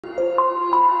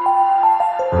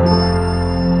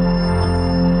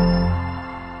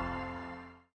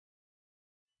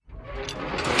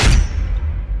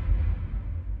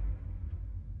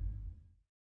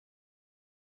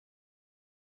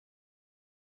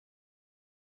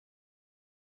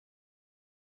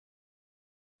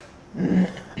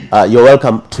You're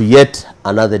welcome to yet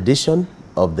another edition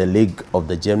of the League of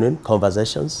the Genuine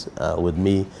Conversations with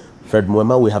me, Fred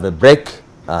Muwema. We have a break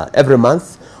every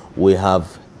month. We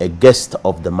have a guest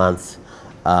of the month.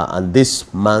 And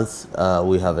this month,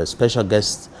 we have a special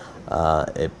guest,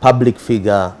 a public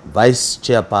figure, Vice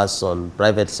Chairperson,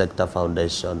 Private Sector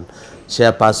Foundation,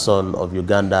 Chairperson of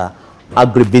Uganda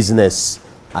Agribusiness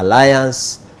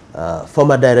Alliance,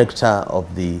 former Director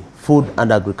of the Food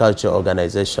and Agriculture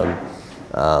Organization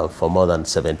for more than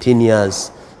 17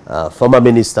 years, former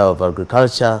Minister of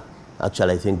Agriculture,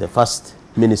 actually I think the first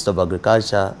Minister of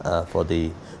Agriculture for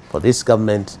this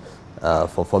government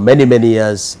for many, many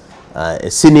years, a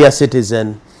senior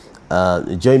citizen.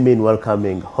 Join me in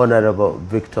welcoming Honorable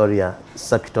Victoria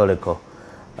Sekitoleko.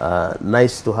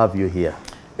 Nice to have you here.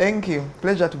 Thank you.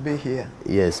 Pleasure to be here.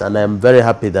 Yes, and I'm very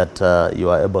happy that you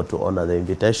are able to honor the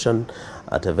invitation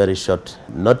at a very short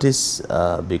notice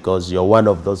because you're one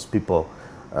of those people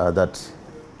that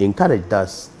encouraged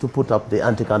us to put up the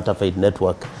anti-counterfeit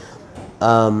network.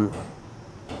 As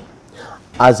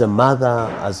a mother,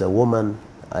 as a woman,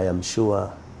 I am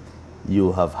sure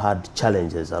you have had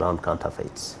challenges around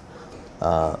counterfeits.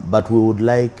 But we would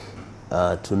like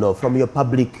to know from your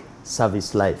public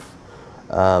service life,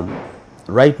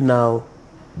 right now,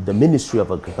 the Ministry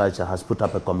of Agriculture has put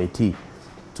up a committee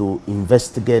to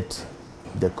investigate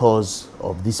the cause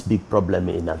of this big problem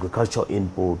in agricultural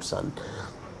inputs. And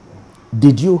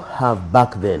did you have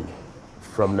back then,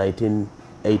 from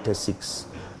 1986,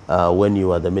 when you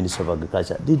were the Minister of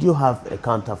Agriculture, did you have a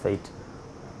counterfeit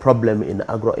problem in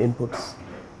agro inputs?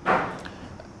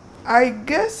 I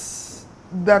guess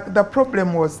the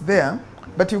problem was there,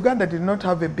 but Uganda did not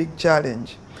have a big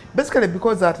challenge. Basically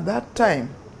because at that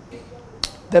time,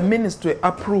 the ministry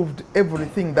approved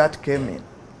everything that came in.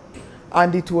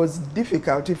 And it was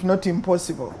difficult, if not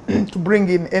impossible, to bring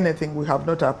in anything we have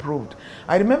not approved.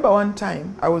 I remember one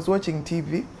time I was watching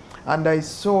TV and I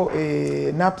saw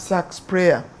a knapsack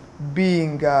sprayer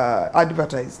being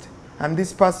advertised. And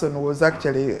this person was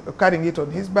actually carrying it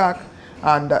on his back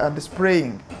and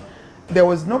spraying. There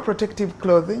was no protective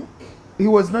clothing. He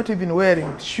was not even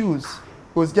wearing shoes.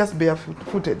 He was just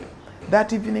barefooted.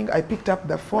 That evening, I picked up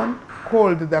the phone,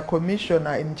 called the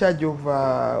commissioner in charge of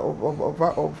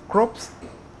crops,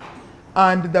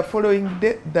 and the following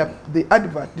day, the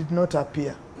advert did not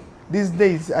appear. These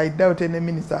days, I doubt any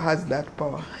minister has that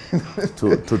power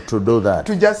to do that.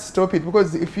 To just stop it,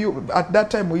 because if you, at that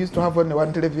time, we used to have only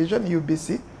one television,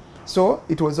 UBC, so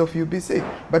it was off UBC.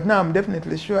 But now I'm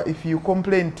definitely sure if you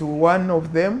complain to one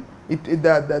of them,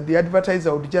 the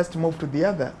advertiser would just move to the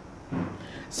other.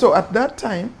 So at that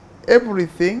time,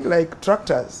 everything like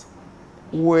tractors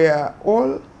were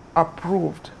all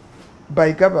approved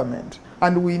by government,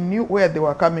 and we knew where they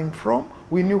were coming from.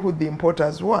 We knew who the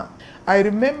importers were. I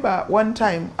remember one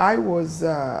time I was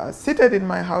seated in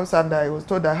my house and I was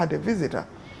told I had a visitor.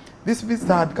 This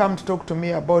visitor had come to talk to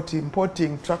me about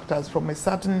importing tractors from a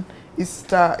certain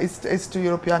East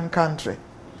European country.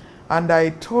 And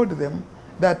I told them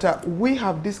that we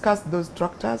have discussed those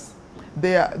tractors.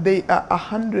 They are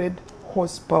 100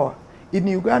 horsepower. In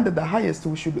Uganda, the highest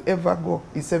we should ever go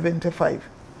is 75.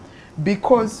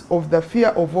 Because of the fear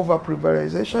of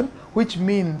over-pulverization, which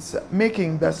means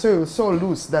making the soil so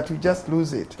loose that you just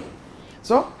lose it.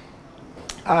 So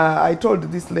I told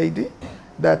this lady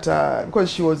that, because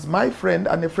she was my friend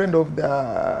and a friend of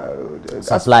the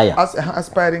supplier,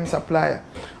 aspiring supplier,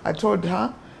 I told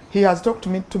her, he has talked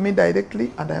to me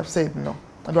directly and I have said no.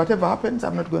 And whatever happens,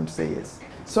 I'm not going to say yes.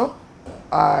 So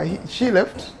she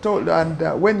left,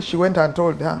 and when she went and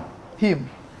told him,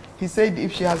 he said,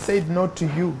 if she has said no to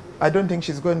you, I don't think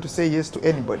she's going to say yes to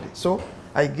anybody. So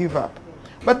I give up.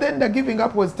 But then the giving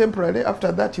up was temporary.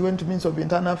 After that, he went to Ministry of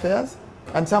Internal Affairs,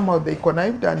 and somehow they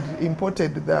connived and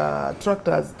imported the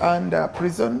tractors and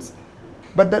prisons.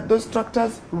 But those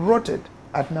tractors rotted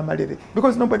at Namaliri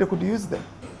because nobody could use them.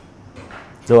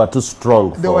 They were too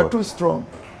strong. They were too strong.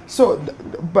 So,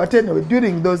 but anyway,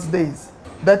 during those days,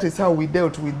 that is how we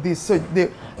dealt with this. So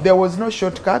there was no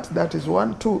shortcut, that is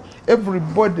one. Two,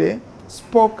 everybody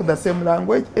spoke the same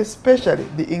language, especially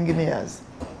the engineers.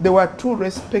 They were too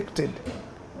respected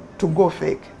to go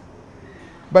fake.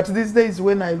 But these days,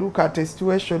 when I look at a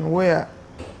situation where,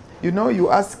 you know, you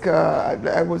ask,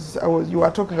 you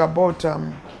were talking about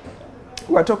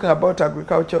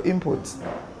agricultural inputs,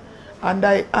 and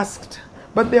I asked,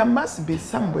 but there must be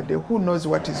somebody who knows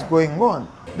what is going on.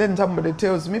 Then somebody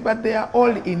tells me, but they are all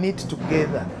in it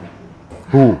together.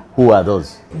 Who are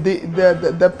those?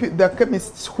 The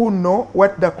chemists who know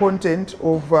what the content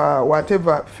of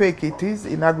whatever fake it is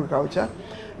in agriculture,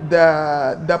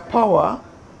 the power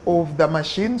of the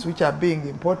machines which are being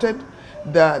imported,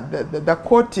 the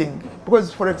coating.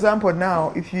 Because, for example,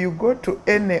 now, if you go to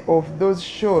any of those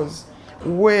shows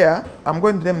where, I'm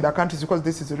going to name the countries because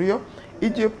this is real,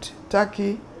 Egypt,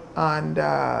 Turkey, and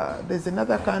there's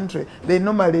another country, they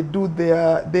normally do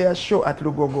their show at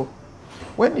Lugogo.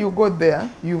 When you go there,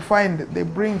 you find they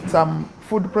bring some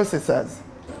food processors,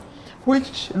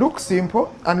 which look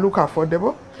simple and look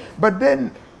affordable, but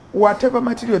then whatever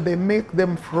material they make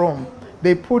them from,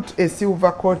 they put a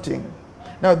silver coating.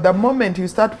 Now, the moment you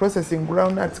start processing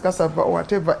groundnuts, cassava, or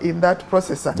whatever in that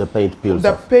processor, the paint peels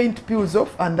the off. paint peels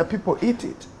off and the people eat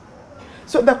it.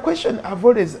 So the question I've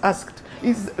always asked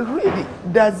is, really,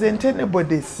 doesn't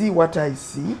anybody see what I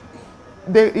see?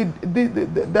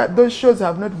 Those shows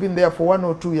have not been there for 1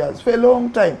 or 2 years, for a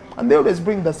long time, and they always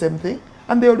bring the same thing,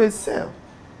 and they always sell.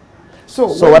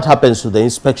 So what happens to the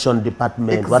inspection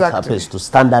department? Exactly. What happens to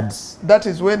standards? That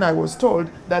is when I was told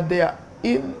that they are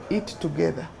in it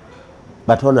together.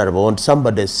 But Honorable, won't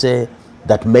somebody say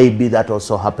that maybe that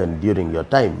also happened during your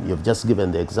time? You've just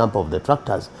given the example of the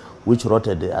tractors which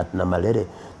rotted at Namalere.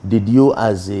 Did you,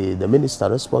 as the minister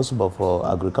responsible for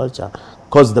agriculture,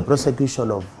 cause the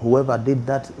prosecution of whoever did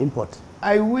that import?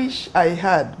 I wish I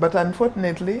had, but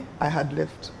unfortunately, I had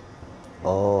left.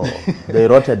 Oh, they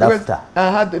rotted after?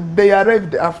 They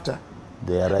arrived after.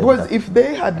 They arrived Because after. if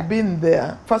they had been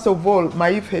there, first of all, my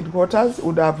IF headquarters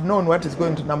would have known what is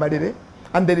going to Namalere,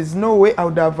 and there is no way I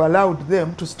would have allowed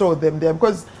them to store them there,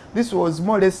 because this was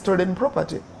more or less stolen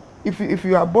property. If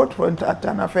you are bought from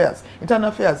Internal Affairs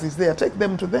is there, take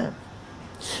them to them.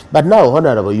 But now,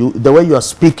 Honorable, the way you are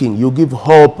speaking, you give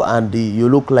hope, and you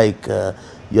look like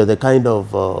you're the kind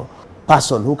of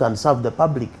person who can serve the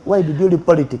public. Why did you leave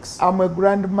politics? I'm a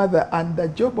grandmother, and the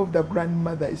job of the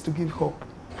grandmother is to give hope.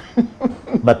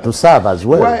 But to serve as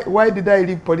well. Why did I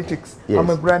leave politics? Yes.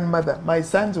 I'm a grandmother. My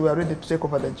sons were ready to take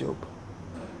over the job.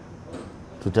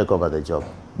 To take over the job.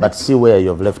 But see where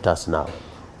you've left us now.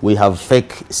 We have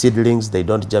fake seedlings, they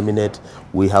don't germinate.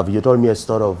 We have, you told me a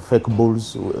story of fake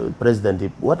bulls.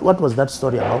 President, what was that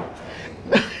story about?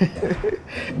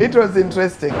 It was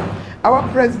interesting. Our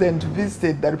president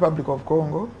visited the Republic of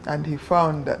Congo, and he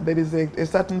found that there is a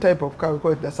certain type of cow, we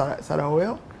call it the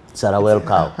Sarawel. Sarawel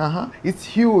cow. It's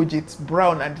huge, it's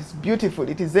brown, and it's beautiful,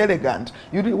 it is elegant.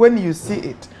 When you see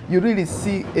it, you really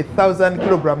see 1,000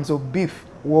 kilograms of beef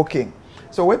walking.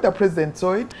 So when the president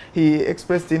saw it, he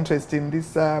expressed interest in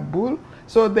this bull,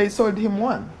 so they sold him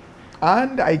one.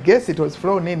 And I guess it was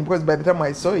flown in, because by the time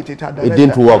I saw it, it had... It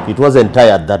didn't work. It wasn't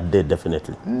tired that day,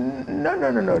 definitely.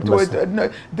 No.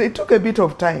 They took a bit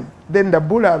of time. Then the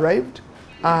bull arrived,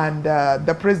 and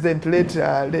the president let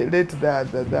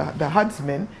the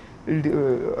herdsmen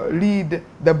lead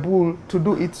the bull to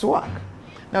do its work.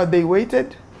 Now they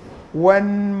waited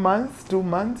 1 month, 2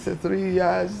 months, 3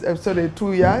 years,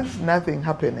 2 years, nothing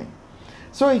happening.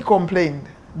 So he complained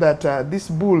that this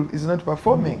bull is not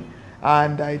performing.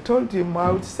 And I told him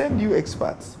I would send you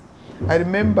experts. I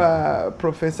remember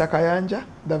Professor Kayanja,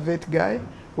 the vet guy,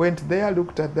 went there,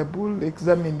 looked at the bull,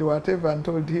 examined whatever, and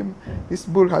told him this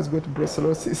bull has got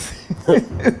brucellosis.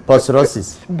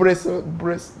 Brucellosis?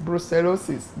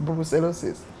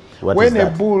 Brucellosis. What when is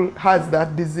that? a bull has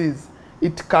that disease,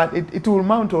 it will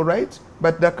mount all right,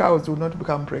 but the cows will not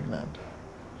become pregnant.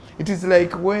 It is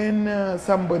like when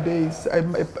somebody is, a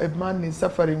man is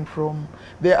suffering from,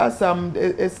 there are some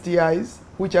STIs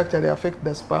which actually affect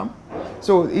the sperm.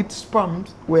 So its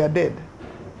sperms were dead.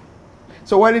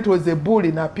 So while it was a bull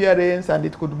in appearance and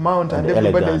it could mount and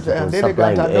everybody is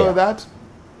elegant and all that.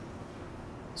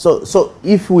 So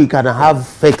if we can have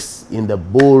fakes in the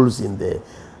bulls, in the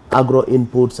agro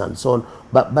inputs and so on,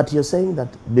 but you're saying that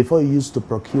before you used to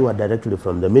procure directly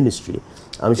from the ministry,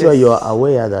 I'm sure you're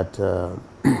aware that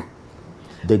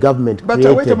the government But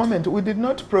created... wait a moment, we did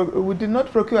not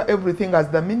procure everything as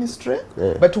the ministry,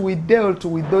 but we dealt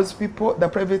with those people, the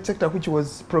private sector, which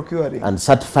was procuring. And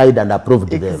certified and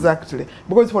approved them. Exactly.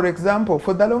 Because, for example,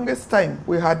 for the longest time,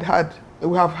 we have had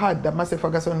the Massey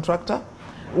Ferguson tractor.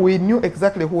 We knew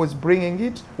exactly who was bringing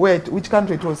it, which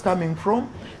country it was coming from.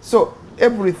 So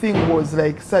everything was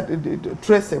like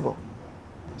traceable.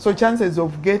 So chances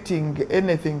of getting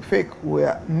anything fake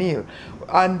were nil.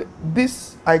 And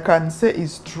this, I can say,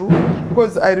 is true,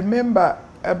 because I remember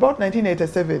about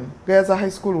 1987, Gayaza High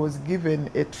School was given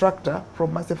a tractor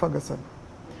from Massey Ferguson.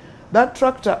 That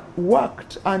tractor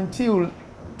worked until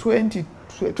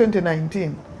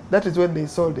 2019. That is when they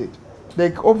sold it.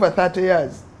 Like over 30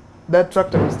 years, that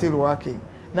tractor was still working.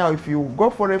 Now, if you go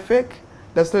for a fake,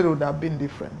 the story would have been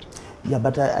different. Yeah,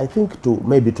 but I think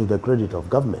maybe to the credit of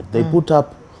government, they put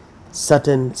up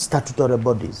certain statutory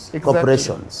bodies,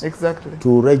 corporations,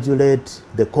 to regulate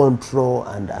the control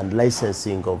and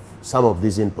licensing of some of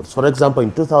these inputs. For example,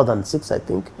 in 2006, I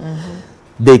think,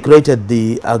 they created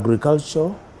the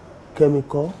Agricultural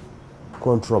Chemical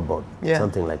Control Board,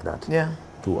 something like that,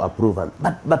 to approve.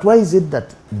 But why is it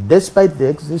that despite the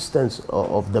existence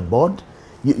of the board,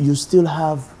 you still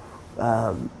have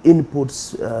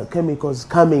inputs, chemicals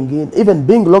coming in, even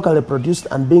being locally produced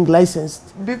and being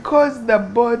licensed? Because the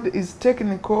board is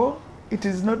technical, it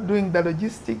is not doing the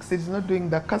logistics, it is not doing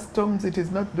the customs, it is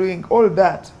not doing all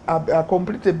that are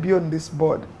completely beyond this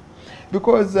board.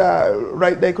 Because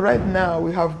right now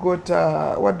we have got,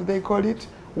 what do they call it?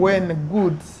 When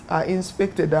goods are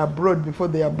inspected abroad before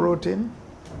they are brought in,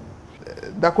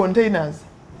 the containers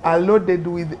are loaded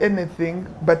with anything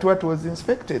but what was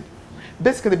inspected.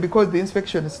 Basically, because the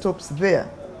inspection stops there,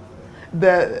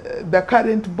 the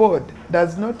current board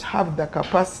does not have the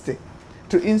capacity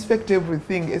to inspect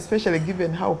everything, especially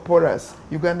given how porous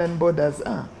Ugandan borders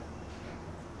are.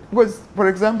 Because, for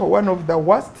example, one of the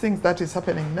worst things that is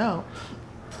happening now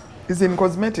is in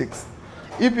cosmetics.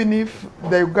 Even if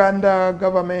the Uganda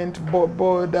government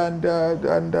board and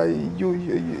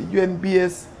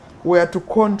UNBS were to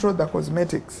control the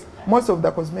cosmetics, most of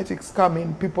the cosmetics come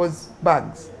in people's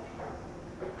bags,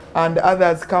 and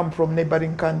others come from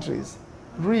neighboring countries,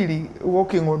 really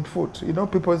walking on foot, you know,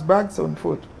 people's bags on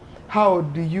foot. How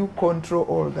do you control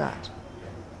all that?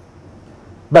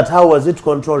 But how was it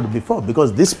controlled before?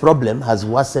 Because this problem has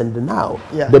worsened now.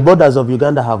 Yeah. The borders of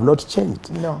Uganda have not changed.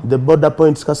 No. The border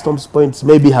points, customs points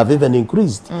maybe have even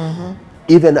increased.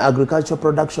 Even agricultural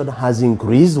production has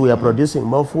increased. We are producing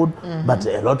more food, but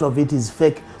a lot of it is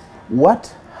fake.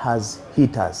 What has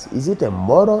hit us? Is it a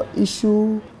moral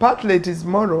issue? Partly it is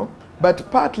moral,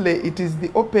 but partly it is the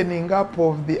opening up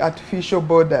of the artificial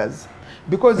borders.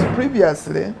 Because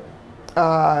previously,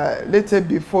 let's say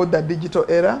before the digital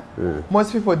era,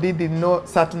 most people didn't know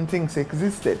certain things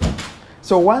existed.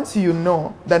 So once you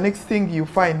know, the next thing you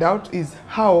find out is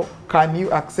how can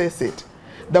you access it.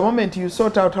 The moment you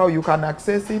sort out how you can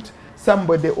access it,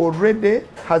 somebody already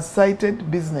has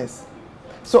cited business.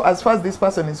 So as far as this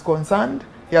person is concerned,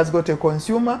 he has got a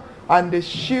consumer, and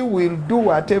she will do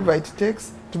whatever it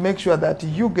takes to make sure that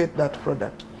you get that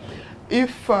product.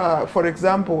 If, for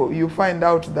example, you find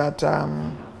out that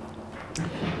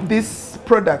this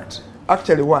product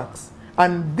actually works,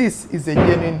 and this is a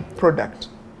genuine product,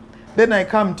 then I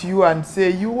come to you and say,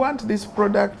 you want this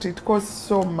product, it costs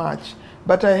so much,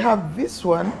 but I have this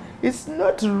one, it's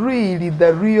not really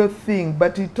the real thing,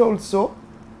 but it also,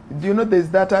 do you know there's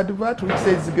that advert which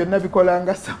says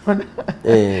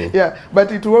yeah,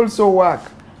 but it will also work.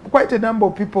 Quite a number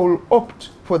of people opt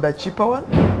for the cheaper one,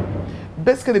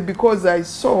 basically because I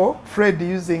saw Fred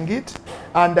using it,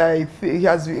 and he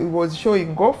was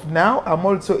showing off. Now I'm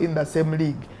also in the same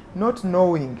league, not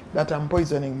knowing that I'm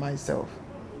poisoning myself.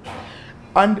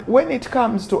 And when it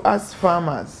comes to us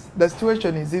farmers, the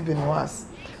situation is even worse.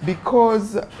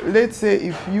 Because let's say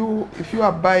if you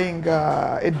are buying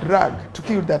a drug to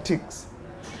kill the ticks,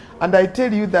 and I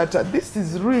tell you that this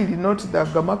is really not the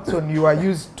Gamaxone you are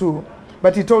used to,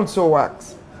 but it also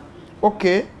works.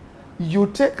 Okay, you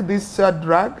take this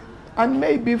drug, and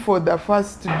maybe for the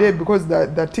first day, because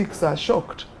the ticks are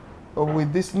shocked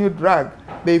with this new drug,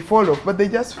 they fall off, but they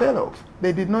just fell off.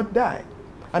 They did not die.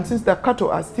 And since the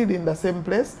cattle are still in the same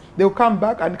place, they'll come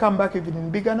back, and come back even in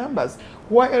bigger numbers,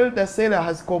 while the seller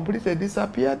has completely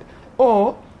disappeared.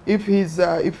 Or if he's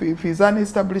an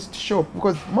established shop,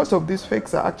 because most of these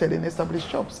fakes are actually in established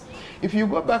shops, if you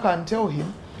go back and tell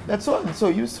him that so and so,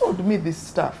 you sold me this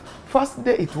stuff, first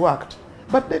day it worked,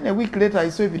 but then a week later I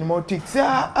saw even more ticks.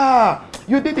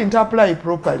 You didn't apply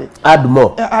properly. Add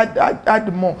more.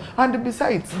 Add more. And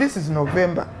besides, this is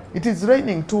November. It is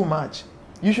raining too much.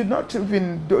 You should not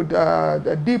even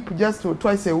dip just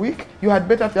twice a week. You had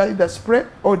better either spray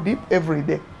or dip every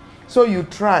day. So you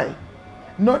try,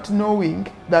 not knowing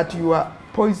that you are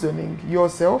poisoning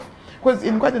yourself. Because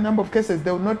in quite a number of cases, they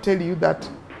will not tell you that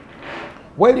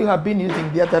while you have been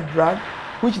using the other drug,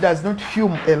 which does not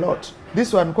fume a lot,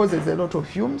 this one causes a lot of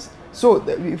fumes. So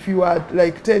if you are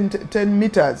like 10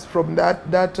 meters from that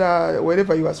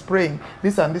wherever you are spraying,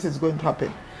 this and this is going to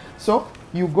happen. So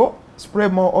you go, spray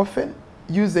more often,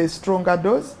 use a stronger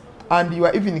dose, and you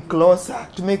are even closer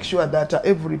to make sure that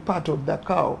every part of the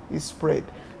cow is sprayed.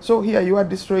 So here you are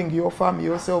destroying your farm,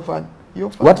 yourself, and your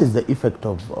farm. What is the effect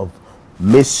of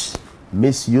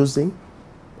misusing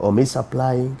or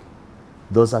misapplying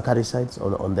those acaricides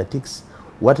on the ticks?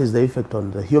 What is the effect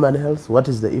on the human health? What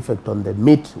is the effect on the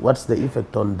meat? What's the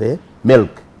effect on the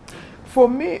milk? For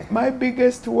me, my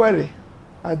biggest worry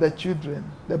are the children,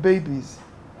 the babies.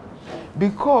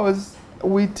 because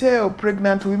we tell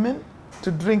pregnant women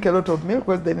to drink a lot of milk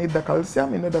because they need the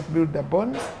calcium in order to build the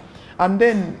bones. And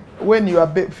then when you are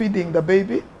feeding the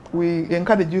baby, we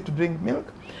encourage you to drink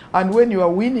milk. And when you are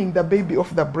weaning the baby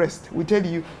off the breast, we tell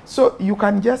you. So you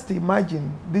can just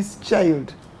imagine this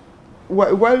child,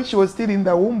 while she was still in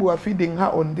the womb, we were feeding her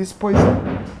on this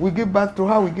poison. We give birth to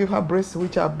her, we give her breast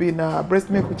which have been breast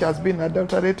milk which has been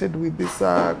adulterated with this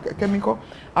chemical,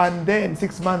 and then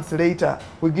 6 months later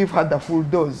we give her the full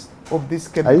dose of this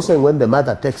chemical. Are you saying when the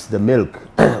mother takes the milk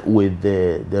with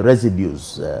the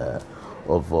residues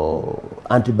of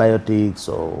antibiotics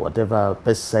or whatever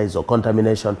pesticides or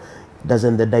contamination,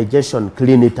 doesn't the digestion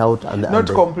clean it out? And not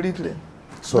completely.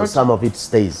 So not some of it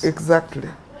stays. Exactly.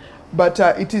 But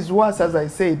it is worse, as I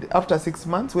said, after 6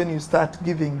 months when you start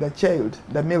giving the child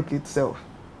the milk itself.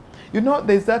 You know,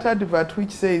 there's that advert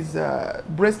which says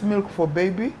breast milk for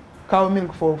baby, cow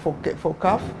milk for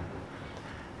calf.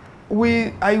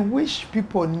 I wish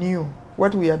people knew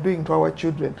what we are doing to our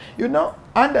children. You know,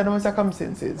 under no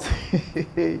circumstances,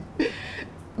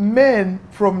 men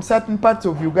from certain parts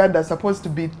of Uganda are supposed to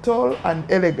be tall and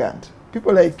elegant.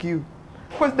 People like you.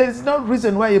 Because there is no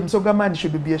reason why a Msoga man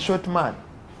should be a short man.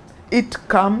 It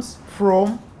comes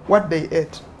from what they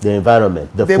ate. The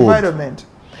environment, the food. Environment.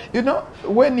 You know,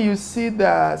 when you see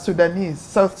the Sudanese,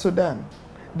 South Sudan,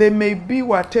 they may be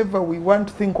whatever we want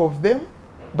to think of them,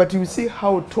 but you see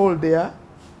how tall they are.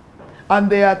 And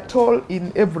they are tall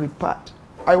in every part.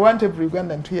 I want every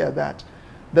Ugandan to hear that.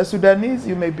 The Sudanese,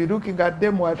 you may be looking at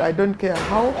them, I don't care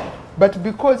how, but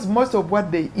because most of what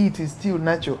they eat is still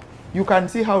natural, you can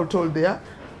see how tall they are.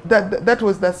 That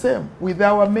was the same with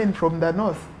our men from the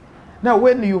north. Now,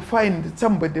 when you find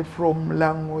somebody from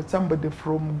Lang or somebody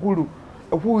from Gulu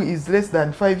who is less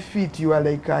than 5 feet, you are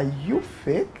like, are you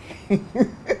fake?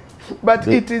 But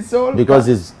it is all because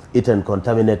it's eaten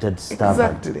contaminated stuff.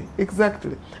 Exactly,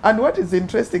 exactly. And what is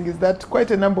interesting is that quite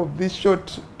a number of these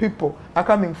short people are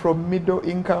coming from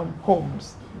middle-income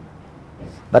homes.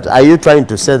 But are you trying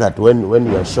to say that when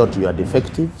you are short, you are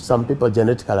defective? Some people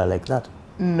genetically are like that.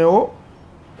 No.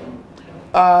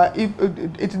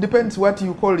 It depends what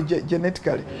you call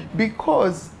genetically.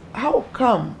 Because how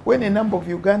come when a number of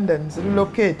Ugandans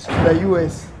relocate to the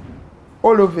US,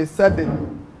 all of a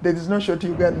sudden there is no short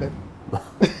Ugandan?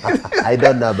 I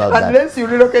don't know about that. Unless you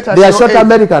relocate at They are your short age.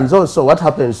 Americans also. What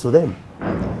happens to them?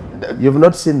 You've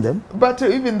not seen them? But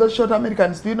even those short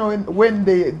Americans, do you know when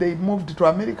they moved to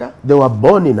America? They were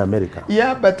born in America.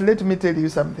 Yeah, but let me tell you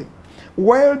something.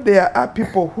 While there are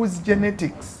people whose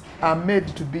genetics are made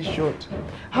to be short,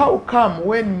 how come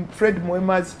when Fred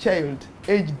Muwema's child,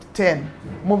 aged 10,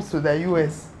 moves to the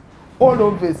US, all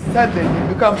of a sudden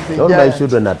he becomes a All giant? my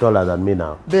children are taller than me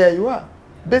now. There you are.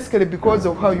 Basically because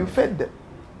of how you fed them.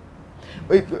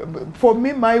 For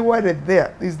me, my worry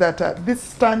there is that this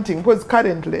stunting, because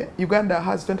currently Uganda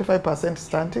has 25%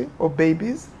 stunting of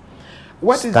babies.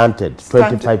 What is stunted,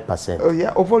 25%. Oh yeah,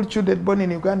 of all children born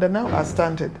in Uganda now are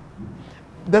stunted.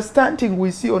 The stunting we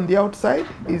see on the outside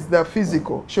is the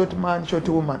physical, short man, short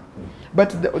woman. But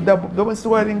the most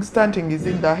worrying stunting is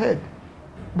in the head.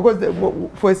 Because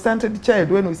for a stunted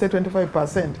child, when we say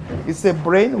 25%, it's the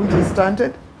brain which is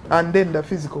stunted, and then the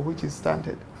physical which is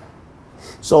stunted.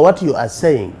 So what you are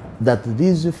saying, that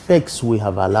these fakes we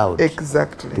have allowed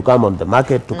exactly to come on the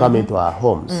market, to come into our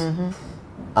homes,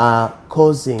 are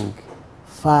causing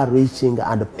far-reaching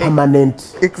and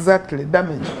permanent exactly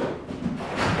damage.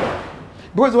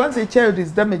 Because once a child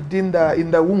is damaged in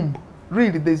the womb,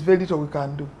 really there's very little we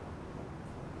can do.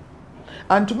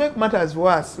 And to make matters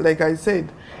worse, like I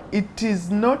said, it is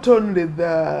not only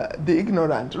the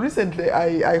ignorant. Recently,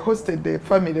 I hosted a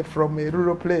family from a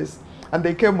rural place, and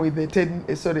they came with a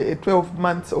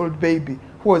 12-month-old baby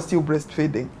who was still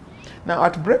breastfeeding. Now,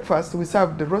 at breakfast, we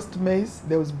served the roast maize,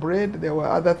 there was bread, there were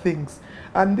other things.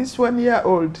 And this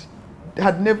 1-year-old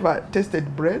had never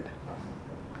tasted bread,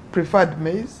 preferred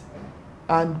maize,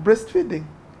 and breastfeeding.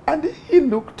 And he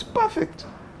looked perfect.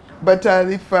 But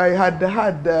if I had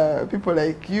had people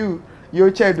like you,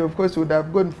 your child, of course, would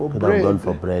have gone for bread. Would have gone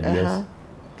for bread, yes.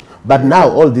 But now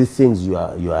all these things you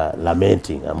are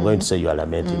lamenting. I'm going to say you are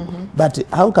lamenting. But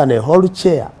how can a whole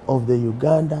chair of the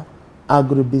Uganda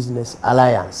Agribusiness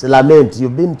Alliance lament?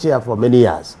 You've been chair for many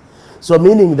years. So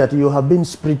meaning that you have been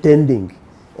pretending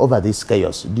over this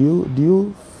chaos. Do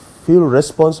you feel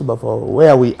responsible for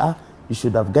where we are? You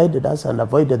should have guided us and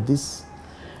avoided this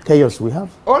chaos we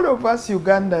have. All of us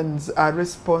Ugandans are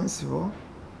responsible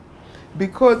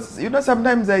because, you know,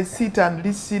 sometimes I sit and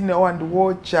listen and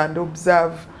watch and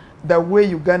observe the way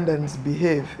Ugandans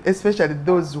behave, especially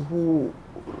those who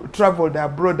traveled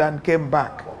abroad and came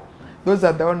back. Those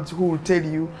are the ones who will tell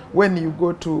you when you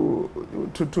go to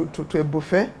a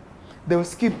buffet, they will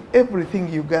skip everything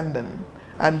Ugandan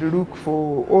and look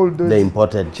for all those... The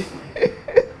imported,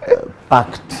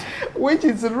 packed. Which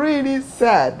is really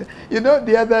sad. You know,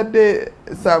 the other day,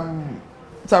 some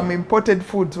imported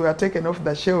foods were taken off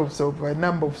the shelves of a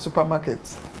number of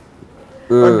supermarkets.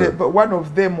 But one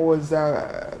of them was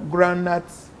groundnut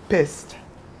paste.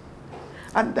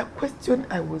 And the question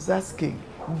I was asking,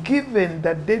 given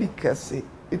the delicacy,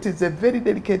 it is a very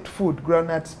delicate food,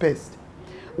 groundnut paste,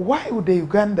 why would the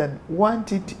Ugandan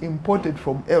want it imported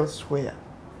from elsewhere?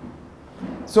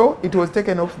 So it was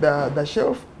taken off the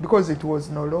shelf because it was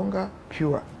no longer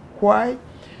pure. Why?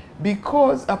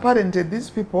 Because apparently these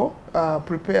people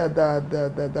prepare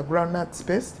the groundnut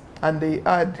paste and they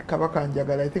add kabaka and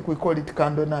jagala. I think we call it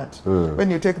candle nut.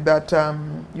 When you take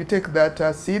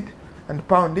that seed and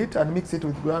pound it and mix it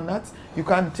with groundnuts, you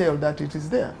can't tell that it is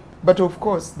there. But of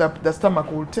course, the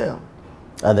stomach will tell.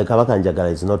 And the kabaka and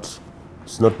jagala is not,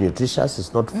 it's not nutritious,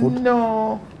 it's not food?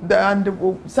 No,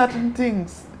 and certain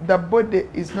things, the body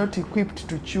is not equipped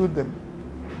to chew them.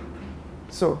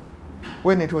 So,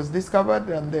 when it was discovered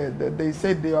and they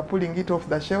said they were pulling it off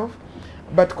the shelf,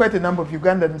 but quite a number of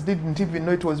Ugandans didn't even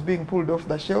know it was being pulled off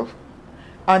the shelf.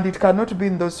 And it cannot be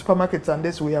in those supermarkets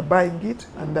unless we are buying it.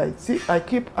 And I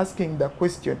keep asking the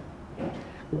question,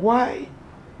 why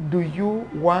do you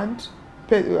want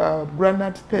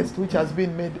groundnut paste which has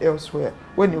been made elsewhere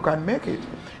when you can make it?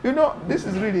 You know, this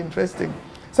is really interesting.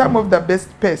 Some of the best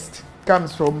paste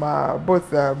comes from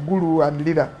both Gulu and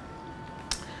Lira.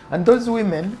 And those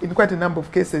women, in quite a number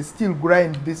of cases, still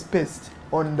grind this paste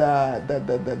on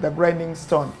the grinding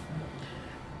stone.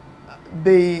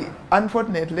 They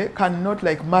unfortunately cannot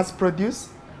like mass produce,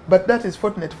 but that is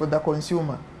fortunate for the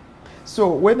consumer.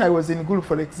 So when I was in Gulu,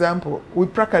 for example, we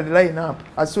practically line up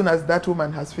as soon as that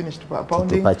woman has finished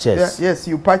pounding. To purchase. Yes,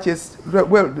 you purchase,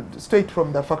 well, straight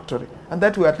from the factory. And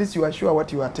that way at least you are sure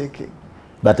what you are taking.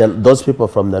 But those people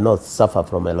from the north suffer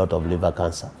from a lot of liver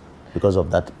cancer because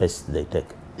of that paste they take.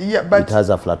 Yeah, but it has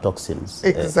aflatoxins,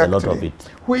 exactly, a lot of it.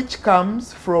 Which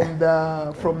comes from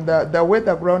the way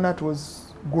the groundnut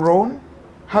was grown,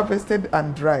 harvested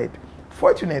and dried.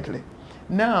 Fortunately,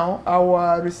 now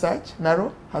our research,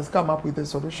 NARO, has come up with a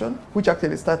solution which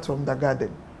actually starts from the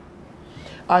garden.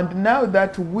 And now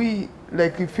that we,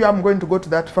 like if I'm going to go to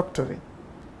that factory,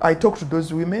 I talk to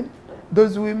those women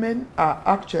are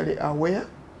actually aware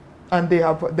and they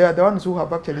are the ones who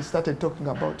have actually started talking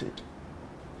about it.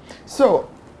 So,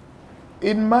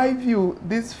 in my view,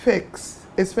 these fakes,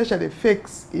 especially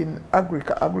fakes in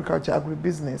agriculture,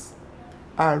 agribusiness,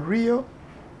 are real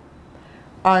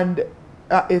and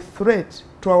are a threat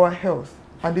to our health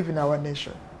and even our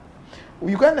nation.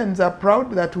 Ugandans are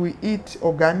proud that we eat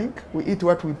organic, we eat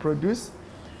what we produce,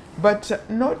 but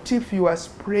not if you are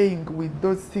spraying with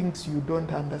those things you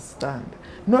don't understand.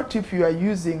 Not if you are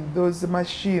using those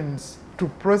machines to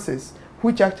process,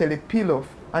 which actually peel off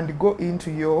and go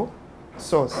into your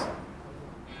sauce.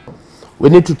 We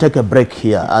need to take a break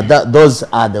here. Those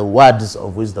are the words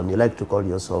of wisdom. You like to call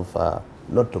yourself,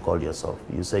 not to call yourself.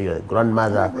 You say you're a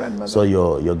grandmother, so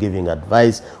you're giving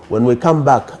advice. When we come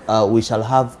back, we shall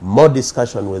have more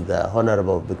discussion with the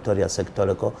Honorable Victoria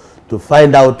Sekitoleko to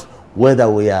find out whether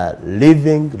we are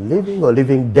living or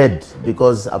living dead,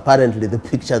 because apparently the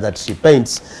picture that she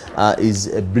paints is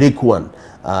a bleak one.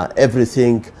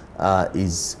 Everything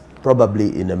is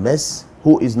probably in a mess.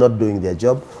 Who is not doing their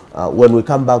job? When we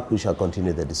come back, we shall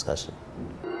continue the discussion.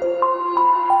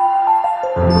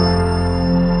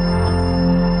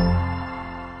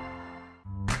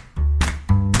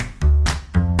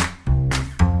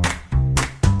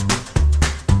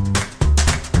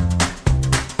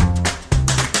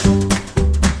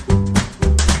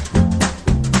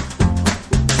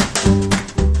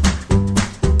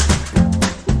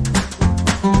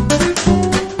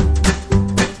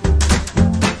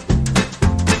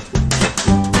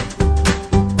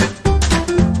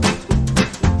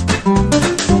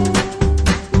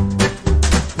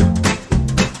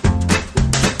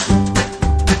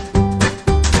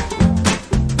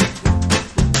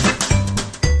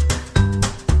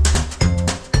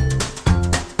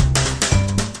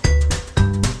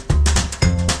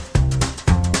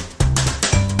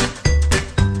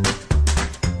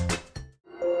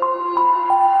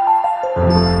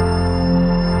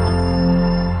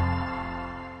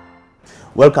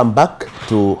 Welcome back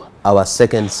to our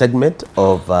second segment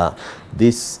of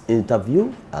this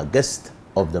interview. Our guest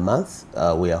of the month,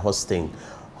 we are hosting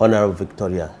Honorable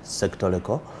Victoria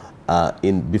Sekitoleko.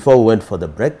 Before we went for the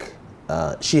break,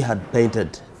 she had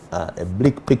painted a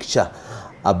bleak picture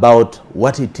about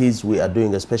what it is we are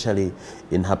doing, especially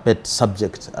in her pet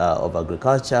subject of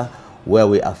agriculture, where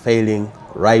we are failing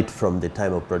right from the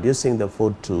time of producing the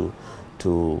food to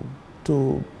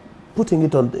putting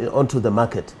it onto the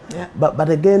market. Yeah. But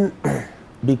again,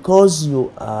 because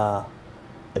you are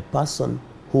a person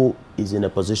who is in a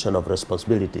position of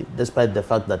responsibility, despite the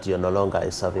fact that you're no longer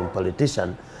a serving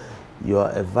politician, you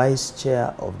are a vice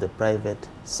chair of the Private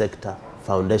Sector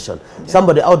Foundation. Yeah.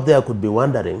 Somebody out there could be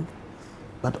wondering,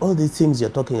 but all these things you're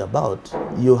talking about,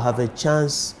 you have a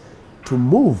chance to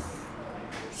move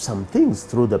some things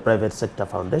through the Private Sector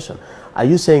Foundation. Are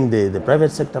you saying the Private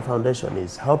Sector Foundation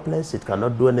is helpless? It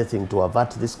cannot do anything to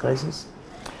avert this crisis?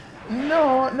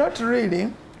 No, not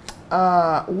really.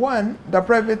 One, the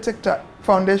Private Sector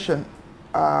Foundation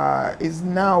is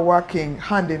now working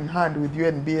hand in hand with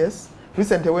UNBS.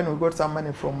 Recently, when we got some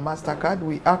money from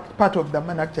MasterCard, part of the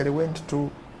money actually went to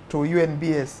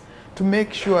UNBS to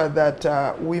make sure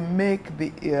that we make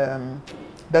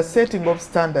the setting of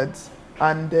standards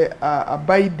and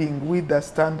abiding with the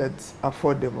standards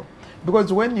affordable.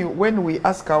 Because when we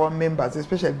ask our members,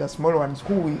 especially the small ones,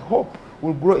 who we hope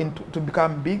will grow to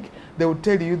become big, they will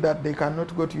tell you that they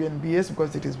cannot go to UNBS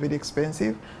because it is very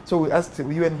expensive. So we asked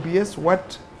UNBS,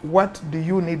 what do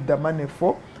you need the money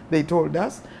for? They told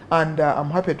us, and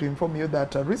I'm happy to inform you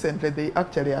that recently they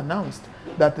actually announced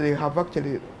that they have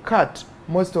actually cut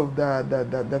most of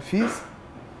the fees.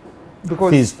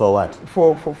 Because fees for what?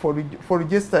 For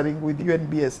registering with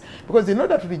UNBS. Because in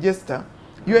order to register,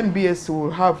 UNBS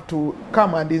will have to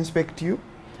come and inspect you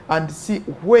and see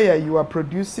where you are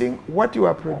producing, what you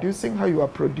are producing, how you are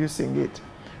producing it,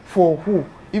 for who.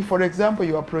 If, for example,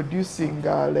 you are producing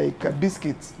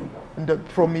biscuits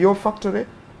from your factory,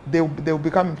 they will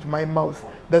be coming to my mouth.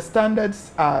 The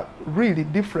standards are really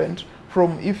different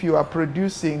from if you are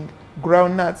producing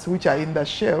groundnuts which are in the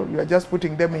shell, you are just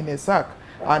putting them in a sack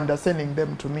and sending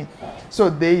them to me. So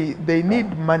they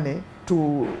need money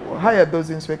to hire those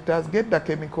inspectors, get the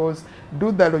chemicals,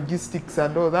 do the logistics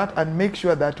and all that, and make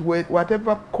sure that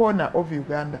whatever corner of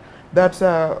Uganda that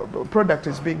product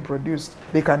is being produced,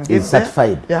 they can get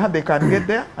certified. Yeah, they can get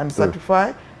there and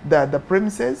certify the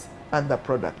premises and the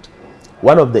product.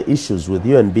 One of the issues with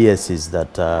UNBS is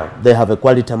that they have a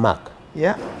quality mark.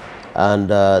 Yeah. And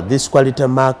this quality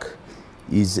mark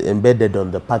is embedded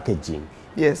on the packaging.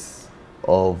 Yes.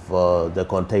 Of the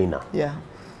container. Yeah.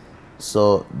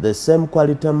 So the same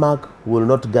quality mark will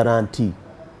not guarantee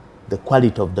the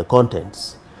quality of the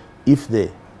contents if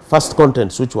the first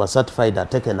contents which were certified are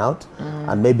taken out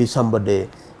and maybe somebody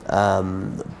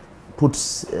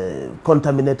puts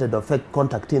contaminated or fake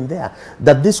contact in there,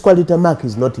 that this quality mark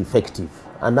is not effective.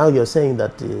 And now you're saying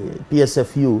that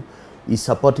PSFU is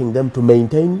supporting them to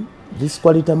maintain this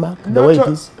quality mark the way it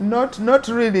is? Not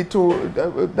really.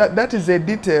 That is a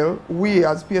detail we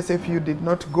as PSFU did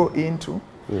not go into.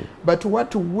 But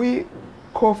what we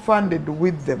co-funded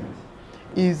with them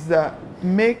is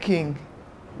making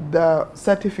the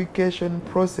certification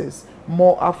process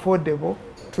more affordable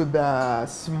to the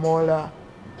smaller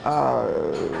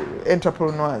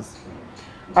entrepreneurs.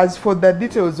 As for the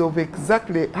details of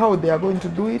exactly how they are going to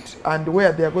do it and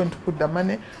where they are going to put the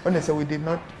money, honestly, we did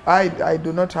not. I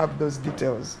do not have those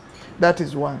details. That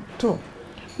is one. Two,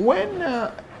 when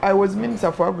I was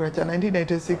Minister for Agriculture,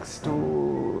 1986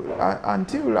 to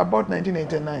until about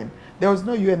 1989, there was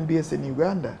no UNBS in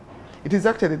Uganda. It is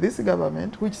actually this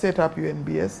government which set up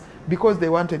UNBS because they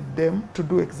wanted them to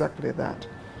do exactly that.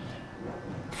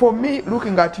 For me,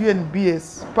 looking at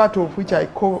UNBS, part of which I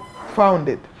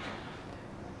co-founded,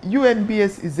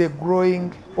 UNBS is a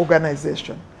growing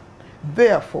organization.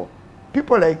 Therefore,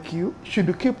 people like you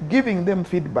should keep giving them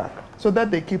feedback so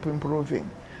that they keep improving.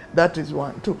 That is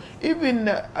one. Two, even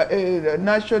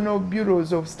national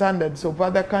bureaus of standards of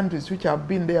other countries which have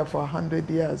been there for 100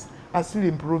 years are still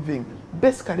improving.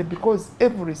 Basically because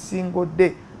every single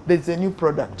day there's a new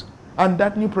product. And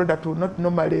that new product will not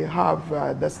normally have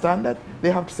the standard.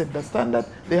 They have to set the standard.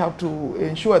 They have to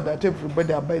ensure that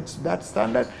everybody abides to that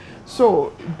standard.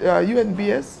 So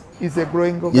UNBS is a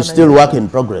growing organization. It's still work in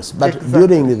progress. But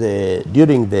exactly.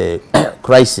 during the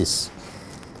crisis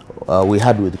we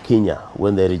had with Kenya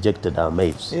when they rejected our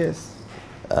maize, yes,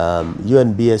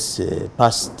 UNBS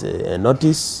passed a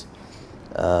notice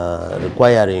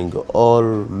requiring all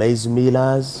maize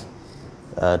millers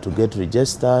to get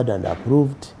registered and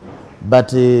approved.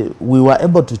 But we were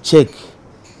able to check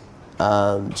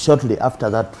shortly after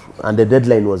that, and the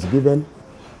deadline was given.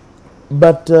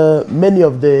 But many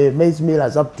of the maize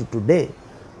millers up to today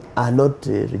are not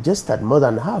registered, more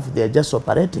than half. They are just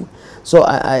operating. So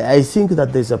I think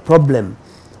that there's a problem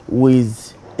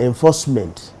with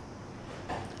enforcement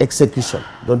execution.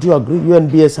 Don't you agree?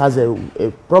 UNBS has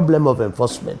a problem of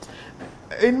enforcement.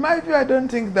 In my view, I don't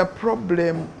think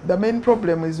the main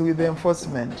problem is with the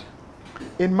enforcement.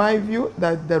 In my view,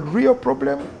 that the real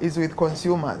problem is with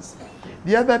consumers.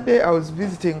 The other day, I was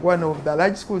visiting one of the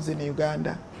large schools in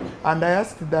Uganda, and I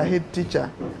asked the head teacher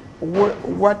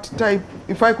what type,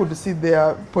 if I could see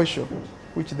their posho,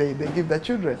 which they give the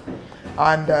children.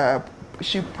 And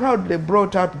she proudly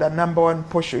brought out the #1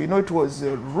 posho. You know, it was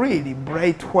really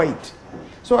bright white.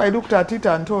 So I looked at it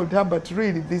and told her, but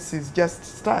really, this is just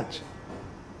starch.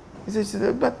 She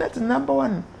said, but that's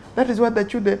 #1. That is what the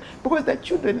children, because the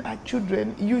children are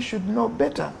children, you should know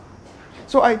better.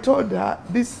 So I told her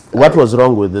this. What was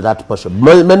wrong with that portion?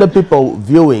 Many people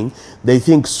viewing, they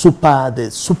think the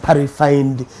super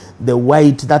refined, the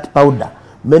white, that powder.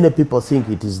 Many people think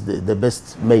it is the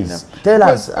best maize. No. Tell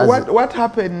us. What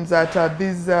happens at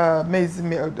these maize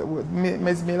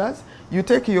millers, you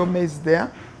take your maize there.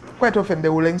 Quite often they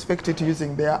will inspect it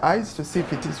using their eyes to see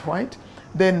if it is white.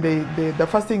 Then the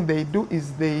first thing they do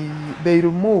is they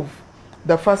remove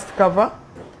the first cover.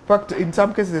 In fact, in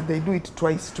some cases they do it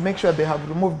twice to make sure they have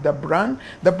removed the bran.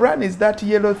 The bran is that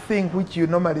yellow thing which you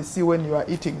normally see when you are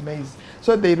eating maize.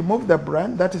 So they remove the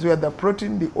bran. That is where the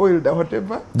protein, the oil, the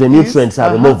whatever, the nutrients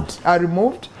are removed.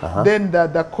 Then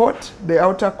the coat, the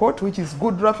outer coat, which is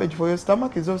good roughage for your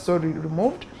stomach, is also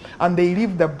removed. And they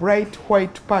leave the bright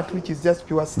white part, which is just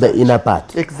pure starch. The inner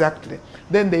part. Exactly.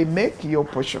 Then they make your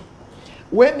posho.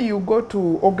 When you go to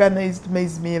organized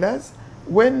maize millers,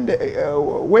 when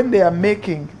they are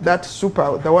making that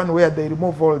super, the one where they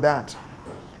remove all that,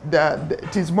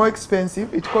 it is more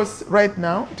expensive. It costs, right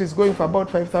now, it is going for about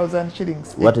 5,000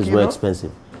 shillings. What is more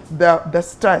expensive? The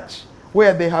starch,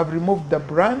 where they have removed the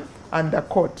bran and the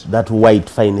coat. That white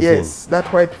fine thing. Yes,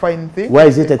 that white fine thing. Why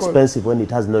is it expensive when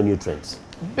it has no nutrients?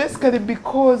 Basically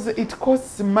because it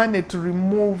costs money to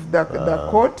remove the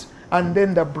coat and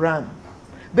then the bran.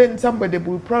 Then somebody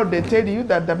will proudly tell you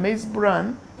that the maize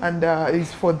bran and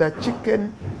is for the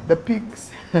chicken, the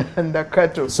pigs, and the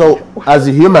cattle. So, as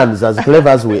humans, as clever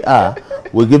as we are,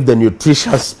 we give the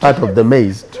nutritious part of the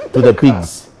maize to the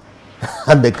pigs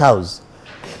and the cows.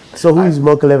 So, who is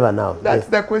more clever now? That's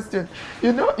the question.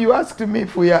 You know, you asked me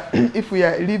if we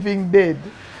are living dead.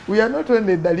 We are not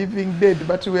only the living dead,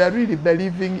 but we are really the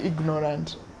living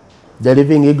ignorant. The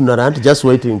living ignorant, just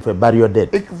waiting for burial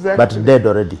dead. Exactly. But dead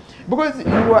already. Because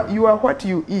you are what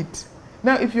you eat.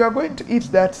 Now, if you are going to eat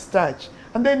that starch,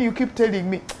 and then you keep telling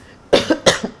me,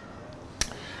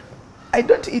 I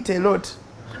don't eat a lot.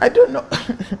 I don't know.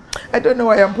 I don't know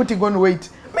why I'm putting on weight.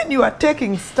 I mean, you are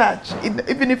taking starch.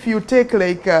 Even if you take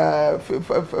like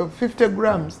 50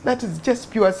 grams, that is just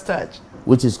pure starch.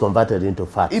 Which is converted into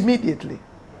fat. Immediately.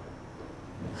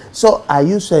 So, are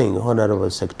you saying, Honorable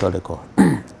Sekitoleko,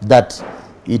 that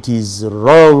it is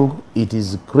wrong, it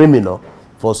is criminal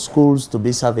for schools to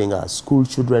be serving our school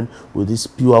children with this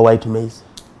pure white maize?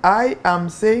 I am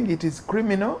saying it is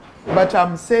criminal, but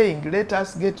I'm saying let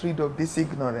us get rid of this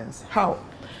ignorance. How?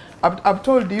 I've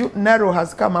told you, NARO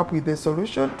has come up with a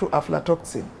solution to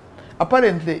aflatoxin.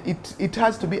 Apparently, it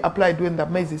has to be applied when the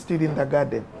maize is still in the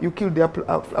garden. You kill the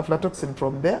aflatoxin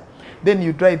from there, then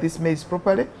you dry this maize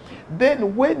properly.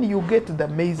 Then when you get the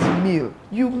maize meal,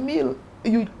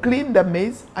 you clean the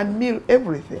maize and mill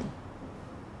everything.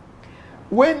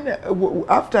 When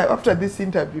after this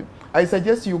interview, I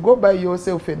suggest you go buy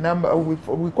yourself a number, we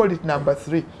call it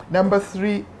 #3,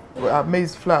 #3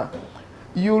 maize flour.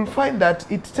 You'll find that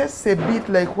it tastes a bit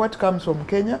like what comes from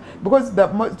Kenya, because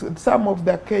some of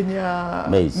the Kenya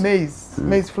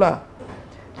maize flour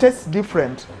tastes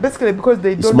different. Basically because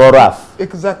they don't. It's more rough.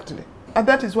 Exactly. And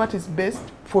that is what is best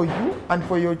for you and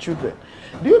for your children.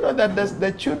 Do you know that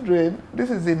the children, this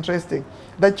is interesting,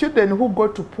 the children who go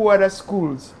to poorer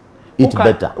schools, eat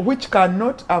better, which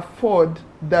cannot afford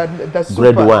the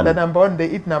Grade super, one. the #1, they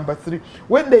eat #3.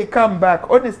 When they come back,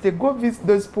 honestly, go visit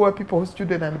those poor people whose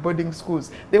children are in boarding schools.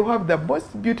 They will have the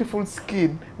most beautiful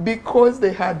skin because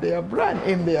they had their bran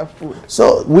in their food.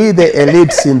 So we, the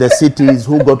elites in the cities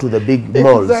who go to the big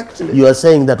malls, Exactly. you are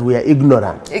saying that we are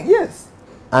ignorant. Yes.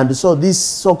 And so this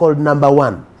so-called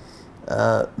 #1,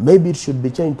 maybe it should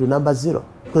be changed to #0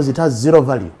 because it has zero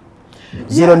value,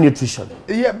 zero nutrition.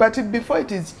 Yeah, but before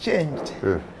it is changed,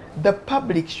 the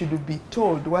public should be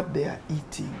told what they are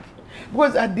eating.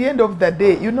 Because at the end of the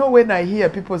day, you know, when I hear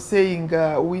people saying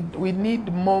we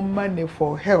need more money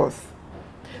for health,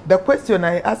 the question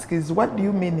I ask is, what do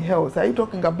you mean health? Are you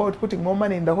talking about putting more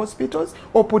money in the hospitals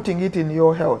or putting it in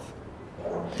your health?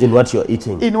 In what you're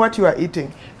eating. In what you are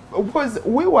eating. Because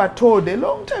we were told a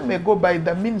long time ago by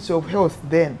the Ministry of Health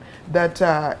then that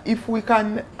if we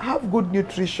can have good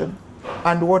nutrition,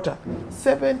 and water,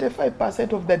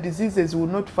 75% of the diseases will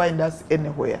not find us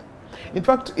anywhere. In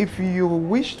fact, if you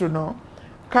wish to know,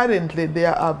 currently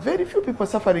there are very few people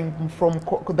suffering from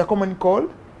the common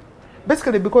cold,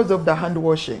 basically because of the hand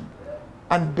washing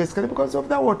and basically because of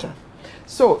the water.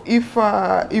 So if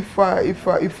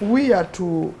we are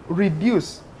to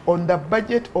reduce on the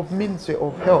budget of Ministry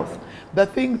of Health, the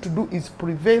thing to do is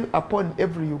prevail upon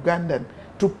every Ugandan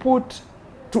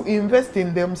to invest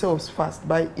in themselves first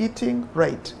by eating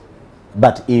right.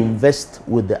 But invest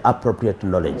with the appropriate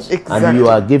knowledge. Exactly. And you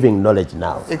are giving knowledge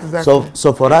now. Exactly.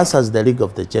 So for us as the League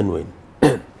of the Genuine,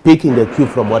 picking a cue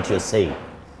from what you're saying,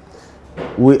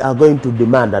 we are going to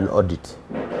demand an audit.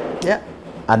 Yeah.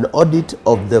 An audit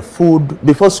of the food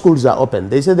before schools are open.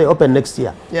 They say they open next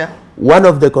year. Yeah. One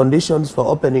of the conditions for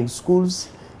opening schools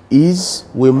is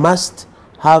we must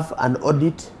have an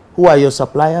audit. Who are your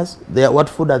suppliers? What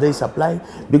food are they supplying?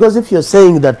 Because if you're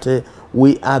saying that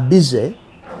we are busy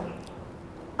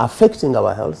affecting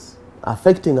our health,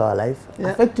 affecting our life,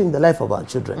 affecting the life of our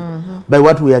children by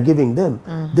what we are giving them,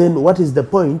 then what is the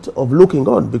point of looking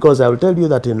on? Because I will tell you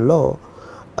that in law,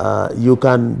 you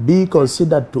can be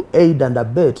considered to aid and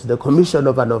abet the commission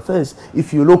of an offense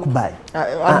if you look by.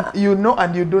 You know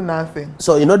and you do nothing.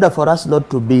 So in order for us not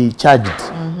to be charged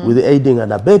with aiding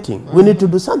and abetting, we need to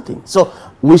do something. So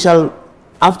we shall,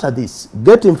 after this,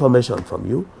 get information from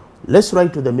you. Let's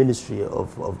write to the Ministry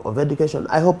of Education.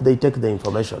 I hope they take the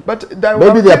information. But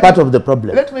maybe they are part of the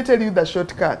problem. Let me tell you the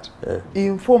shortcut.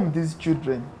 Inform these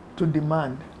children to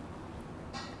demand.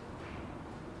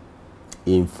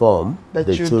 Inform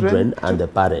the children and the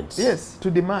parents. Yes, to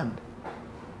demand.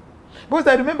 Because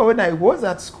I remember when I was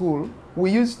at school,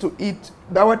 we used to eat,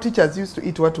 our teachers used to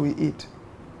eat what we eat.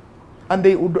 And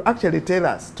they would actually tell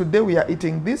us, today we are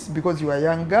eating this because you are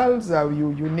young girls,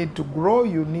 you need to grow,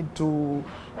 you need to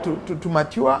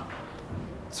mature.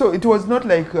 So it was not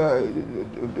like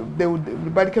they would,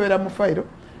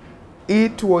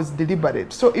 it was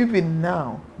deliberate. So even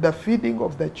now, the feeding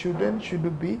of the children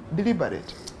should be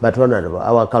deliberate. But Honorable,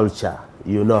 our culture,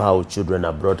 you know how children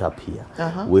are brought up here.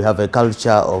 We have a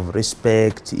culture of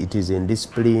respect, it is in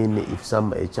discipline, if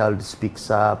a child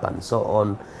speaks up and so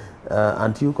on.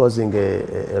 Aren't you causing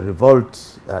a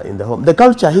revolt in the home? The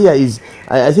culture here is,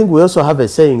 I think we also have a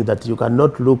saying that you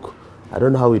cannot look, I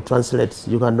don't know how it translates,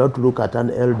 you cannot look at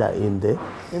an elder in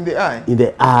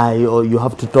the eye, or you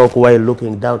have to talk while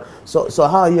looking down. So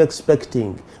how are you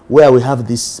expecting, where we have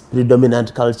this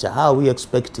predominant culture, how are we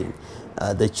expecting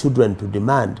the children to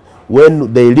demand?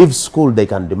 When they leave school, they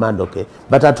can demand, okay.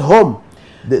 But at home,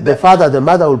 the father, the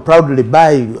mother will proudly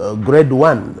buy grade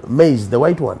 1 maize, the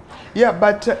white one. Yeah,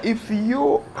 but if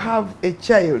you have a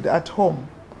child at home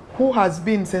who has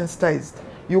been sensitized,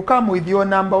 you come with your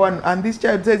number 1 and this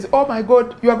child says, oh my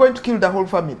God, you are going to kill the whole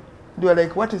family. You are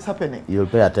like, what is happening? You'll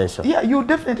pay attention. Yeah, you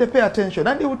definitely pay attention.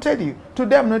 And he will tell you,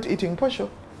 today I'm not eating posho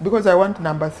because I want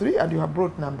number 3 and you have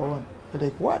brought number 1. You're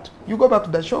like, what? You go back to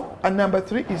the shop and number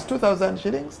 3 is 2,000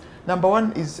 shillings. Number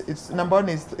 1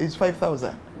 is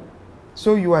 5,000.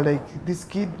 So you are like, this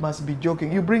kid must be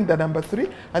joking. You bring the number 3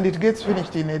 and it gets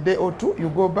finished in a day or 2. You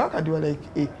go back and you are like,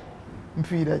 hey,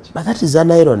 but that is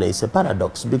an irony, it's a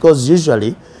paradox, because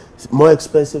usually more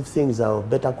expensive things are of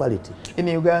better quality. In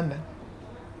Uganda,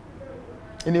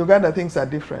 things are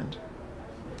different.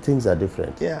 Things are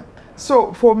different. Yeah.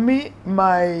 So for me,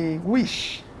 my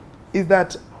wish is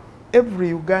that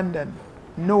every Ugandan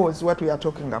knows what we are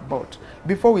talking about.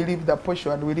 Before we leave the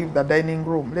posho and we leave the dining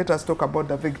room, let us talk about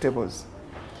the vegetables.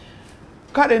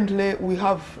 Currently, we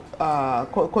have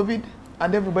COVID,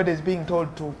 and everybody is being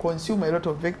told to consume a lot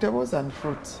of vegetables and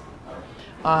fruits.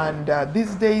 And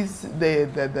these days,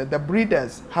 the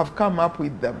breeders have come up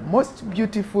with the most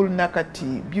beautiful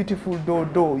nakati, beautiful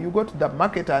dodo. You go to the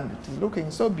market and it is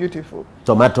looking so beautiful.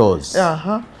 Tomatoes.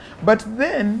 But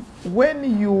then,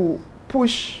 when you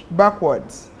push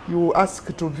backwards, you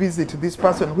ask to visit this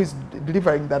person who is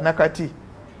delivering the nakati,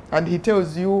 and he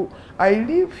tells you, I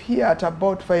live here at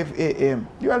about 5 a.m.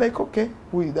 You are like, okay,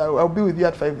 I'll be with you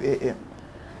at 5 a.m.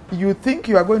 You think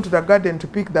you are going to the garden to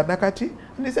pick the nakati,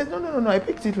 and he says, no, I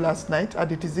picked it last night and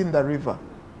it is in the river.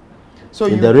 So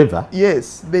in the river?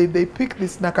 Yes, they pick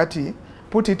this nakati,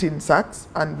 put it in sacks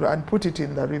and put it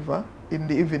in the river in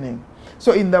the evening.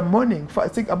 So in the morning, I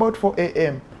think about 4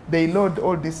 a.m., they load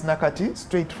all this nakati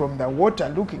straight from the water,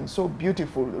 looking so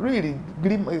beautiful, really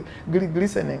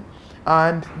glistening,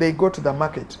 and they go to the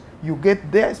market. You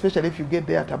get there, especially if you get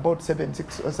there at about 7,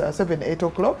 8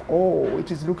 o'clock. Oh, it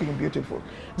is looking beautiful.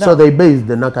 Now, so they bathe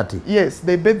the nakati? Yes,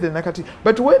 they bathe the nakati.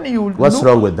 But when you What's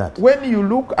wrong with that? When you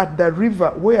look at the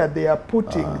river where they are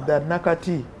putting the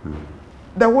nakati,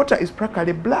 the water is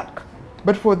practically black.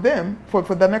 But for them, for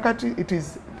the nakati,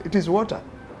 it is water.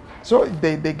 So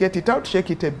they get it out,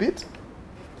 shake it a bit,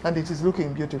 and it is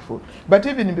looking beautiful. But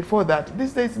even before that,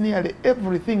 these days nearly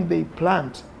everything they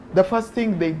plant, the first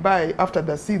thing they buy after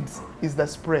the seeds is the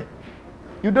spray.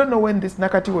 You don't know when this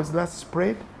nakati was last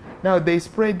sprayed. Now they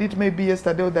sprayed it maybe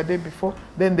yesterday or the day before,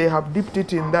 then they have dipped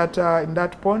it in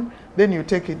that pond, then you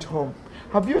take it home.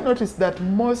 Have you noticed that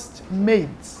most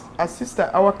maids,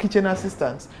 our kitchen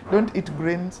assistants, don't eat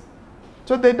greens?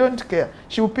 So they don't care.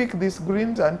 She'll pick these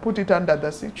greens and put it under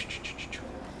the sink.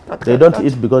 They don't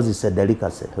eat because it's a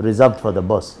delicacy, reserved for the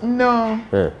boss. No.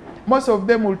 Yeah. Most of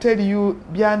them will tell you,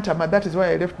 Biantama, that is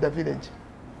why I left the village.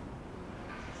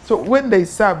 So when they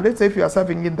serve, let's say if you are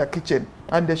serving in the kitchen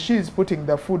and she is putting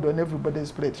the food on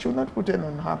everybody's plate, she will not put it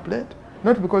on her plate.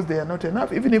 Not because they are not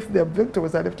enough. Even if the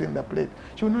vegetables are left in the plate,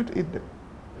 she will not eat them.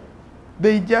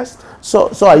 They just... So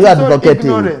are you advocating?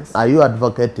 Ignorance. Are you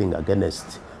advocating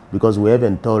against? Because we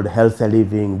haven't told healthy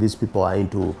living. These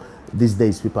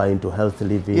days people are into healthy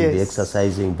living, yes. The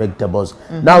exercising, vegetables.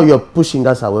 Now you're pushing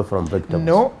us away from vegetables.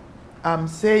 No, I'm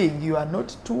saying you are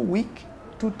not too weak,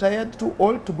 too tired, too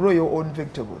old to grow your own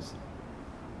vegetables.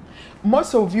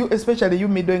 Most of you, especially you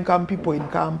middle-income people in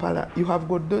Kampala, you have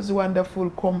got those wonderful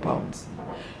compounds.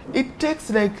 It takes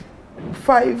like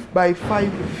 5 by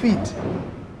 5 feet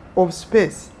of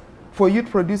space for you to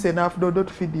produce enough dodo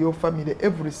to feed your family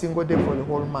every single day for the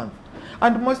whole month.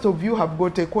 And most of you have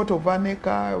got a quarter of an acre,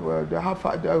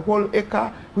 a whole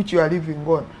acre, which you are living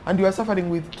on. And you are suffering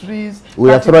with trees. We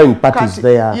are throwing parties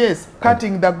there. Yes,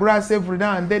 cutting the grass every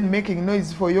now and then, making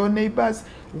noise for your neighbors.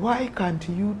 Why can't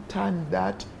you turn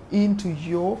that into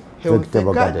your healthy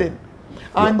garden?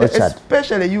 And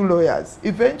especially you lawyers,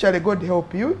 eventually God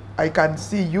help you, I can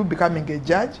see you becoming a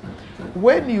judge.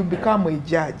 When you become a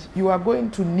judge, you are going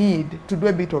to need to do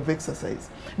a bit of exercise.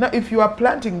 Now, if you are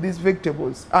planting these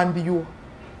vegetables and you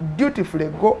dutifully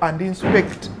go and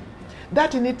inspect,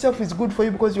 that in itself is good for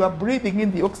you because you are breathing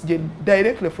in the oxygen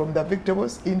directly from the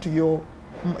vegetables into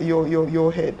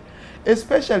your head.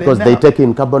 Especially because now, they take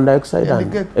in carbon dioxide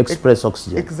and express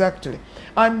oxygen. Exactly.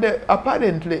 And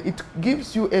apparently it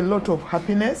gives you a lot of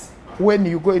happiness when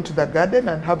you go into the garden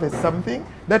and harvest something.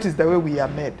 That is the way we are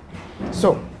made.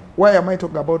 So why am I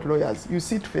talking about lawyers? You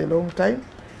sit for a long time,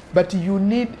 but you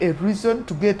need a reason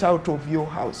to get out of your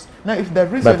house. Now, if the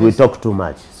reason But we talk too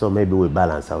much, so maybe we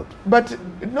balance out. But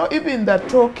not even the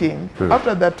talking.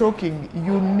 After the talking,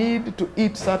 you need to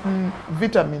eat certain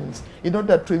vitamins in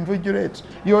order to invigorate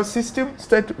your system,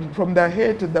 straight from the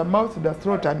head to the mouth, the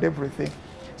throat, and everything.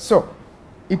 So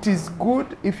it is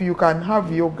good if you can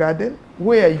have your garden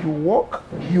where you walk,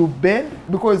 you bend,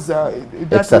 because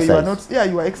that's why you are not,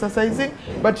 you are exercising,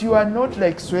 but you are not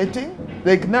like sweating.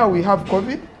 Like now we have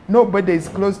COVID. Nobody is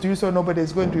close to you, so nobody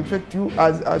is going to infect you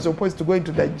as opposed to going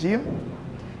to the gym.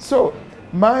 So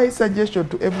my suggestion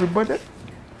to everybody,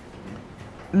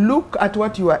 look at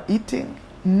what you are eating,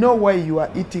 know why you are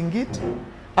eating it,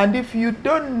 and if you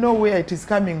don't know where it is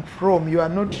coming from, you are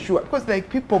not sure. Because like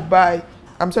people buy,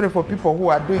 I'm sorry for people who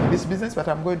are doing this business, but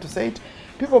I'm going to say it,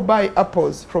 people buy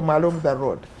apples from along the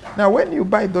road. Now when you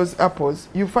buy those apples,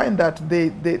 you find that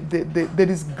there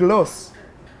is gloss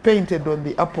painted on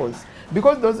the apples.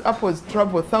 Because those apples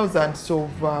travel thousands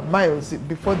of miles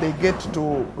before they get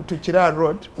to Chira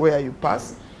Road, where you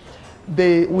pass,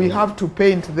 we have to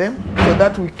paint them so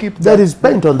that we keep... There is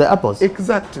paint on the apples?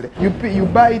 Exactly. You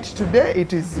buy it today,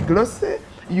 it is glossy.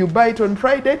 You buy it on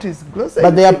Friday, it is glossy.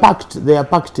 But they are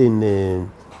packed in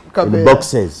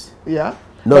boxes. Yeah.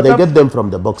 No, they get them from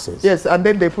the boxes. Yes, and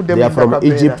then they put them in the from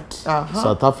Egypt,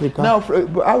 South Africa. Now,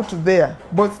 out there,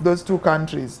 both those two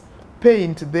countries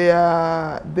paint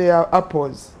their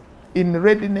apples in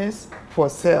readiness for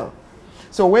sale.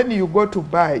 So when you go to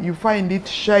buy, you find it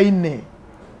shiny,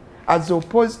 as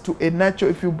opposed to a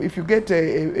natural. If you get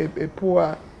a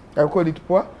poor, I call it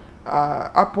poor,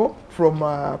 apple from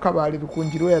Kabali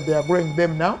Rukunjiri, where they are growing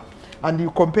them now, and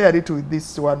you compare it with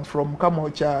this one from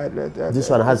Kamocha. This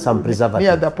one has some preservative.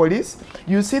 Near the police,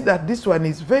 you see that this one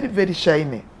is very, very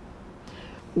shiny.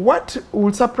 What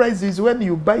will surprise you is when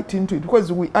you bite into it,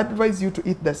 because we advise you to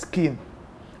eat the skin.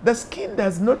 The skin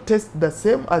does not taste the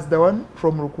same as the one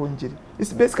from Rukunjiri.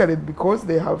 It's basically because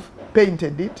they have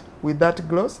painted it with that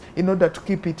gloss in order to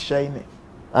keep it shiny.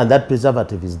 And that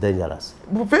preservative is dangerous.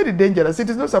 Very dangerous. It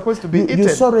is not supposed to be eaten. You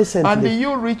saw recently. And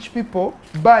you rich people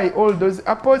buy all those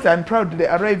apples and proudly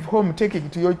arrive home taking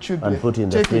it to your children. And put in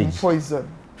the fridge. Poison.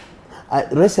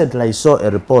 Recently I saw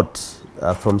a report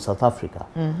from South Africa.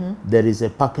 There is a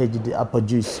packaged apple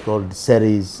juice called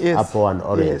Ceres apple and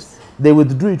orange. Yes. They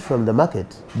withdrew it from the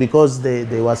market because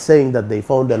they were saying that they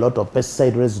found a lot of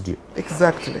pesticide residue.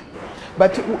 Exactly.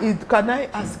 But can I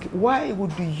ask, why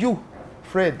would you,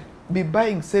 Fred, be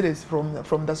buying cereals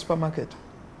from the supermarket?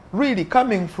 Really,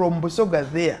 coming from Busoga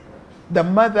there, the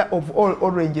mother of all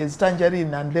oranges,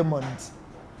 tangerine, and lemons.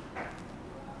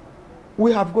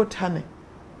 We have got honey.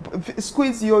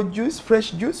 Squeeze your juice,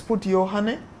 fresh juice, put your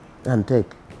honey. And take.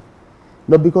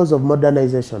 No, because of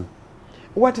modernization.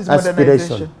 What is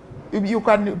modernization? You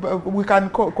can, we can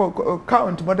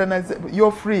count modernization,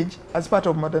 your fridge as part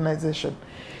of modernization.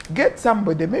 Get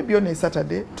somebody, maybe on a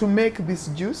Saturday, to make this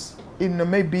juice in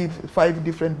maybe 5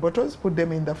 different bottles, put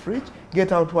them in the fridge,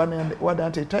 get out one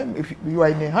at a time. If you are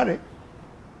in a hurry,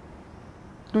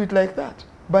 do it like that.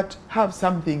 But have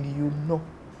something you know,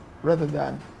 rather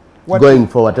than going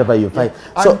for whatever you find.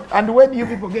 Yeah. And when you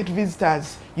people get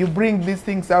visitors, you bring these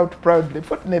things out proudly.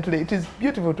 Fortunately, it is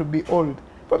beautiful to be old.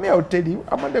 For me, I would tell you,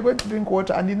 I'm only going to drink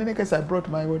water, and in any case, I brought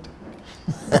my water.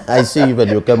 I see even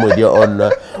you came with your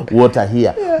own water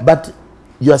here. Yeah. But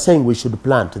you are saying we should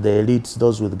plant. The elites,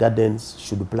 those with gardens,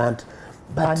 should plant.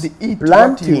 But and eat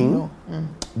planting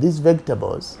these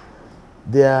vegetables,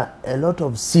 there are a lot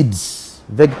of seeds,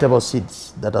 vegetable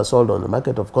seeds that are sold on the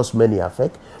market. Of course, many are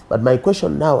fake. But my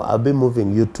question now, I'll be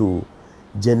moving you to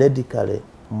genetically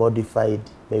modified,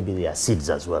 maybe they are seeds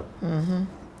as well.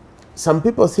 Some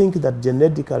people think that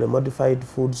genetically modified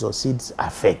foods or seeds are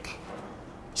fake.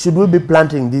 Should we be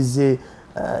planting these,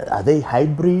 are they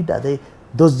hybrid? Are they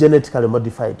those genetically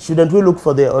modified? Shouldn't we look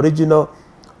for the original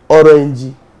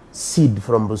orange seed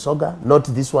from Busoga, not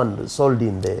this one sold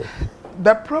in the...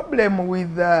 The problem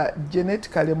with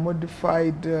genetically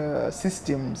modified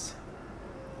systems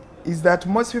is that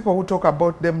most people who talk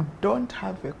about them don't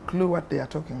have a clue what they are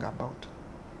talking about.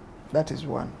 That is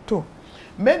one. 2,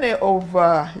 many of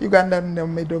Ugandan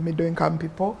middle income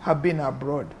people have been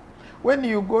abroad. When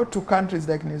you go to countries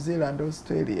like New Zealand,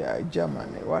 Australia,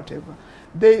 Germany, whatever,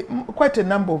 quite a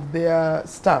number of their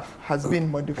stuff has been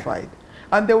modified.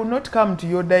 And they will not come to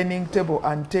your dining table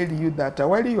and tell you that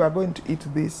while you are going to eat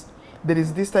this, there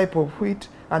is this type of wheat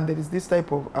and there is this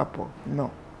type of apple.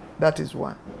 No, that is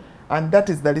one. And that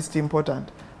is the least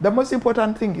important. The most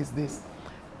important thing is this.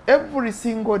 Every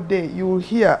single day you will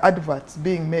hear adverts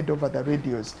being made over the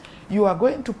radios. You are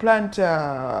going to plant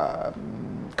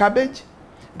cabbage.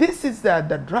 This is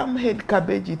the drumhead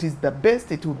cabbage. It is the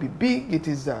best. It will be big. It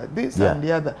is this and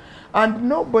the other. And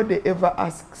nobody ever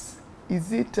asks,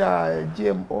 is it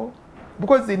GMO?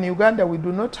 Because in Uganda we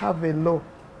do not have a law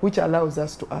which allows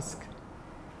us to ask.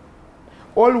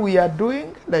 All we are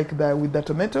doing, like with the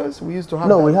tomatoes, we used to have...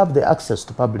 No, we have the Access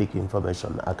to Public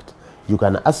Information Act. You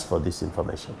can ask for this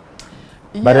information.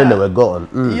 Yeah. But anyway, go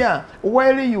on. Yeah,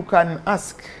 while you can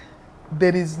ask,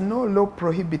 there is no law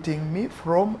prohibiting me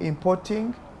from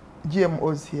importing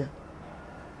GMOs here.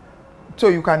 So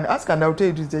you can ask and I'll tell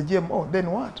you it is a GMO,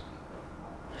 then what?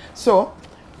 So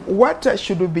what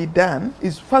should be done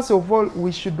is, first of all,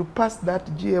 we should pass that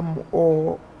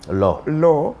GMO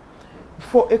law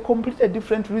for a completely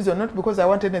different reason, not because I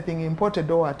want anything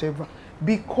imported or whatever.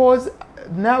 Because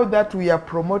now that we are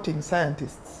promoting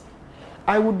scientists,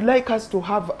 I would like us to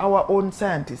have our own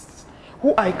scientists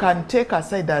who I can take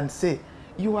aside and say,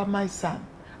 you are my son.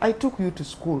 I took you to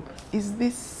school. Is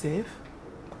this safe?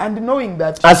 And knowing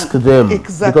that... Ask them,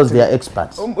 exactly, because they are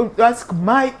experts. Ask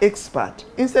my expert.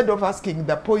 Instead of asking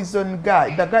the poison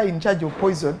guy, the guy in charge of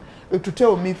poison, to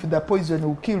tell me if the poison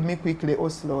will kill me quickly or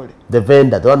slowly. The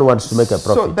vendor, the one who wants to make a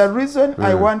profit. So the reason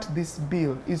I want this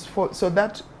bill is so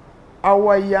that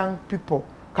our young people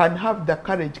can have the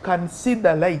courage, can see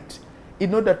the light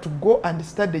in order to go and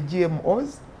study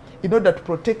GMOs, in order to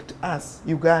protect us,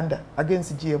 Uganda,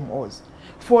 against GMOs.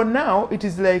 For now, it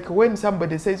is like when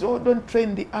somebody says, oh, don't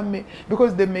train the army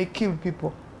because they may kill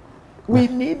people. We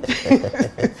need...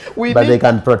 but they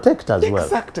can protect as well.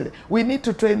 Exactly. We need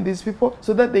to train these people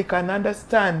so that they can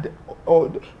understand.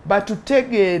 But to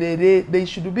take they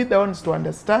should be the ones to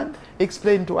understand,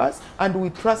 explain to us, and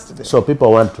we trust them. So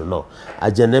people want to know,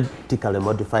 are genetically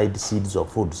modified seeds or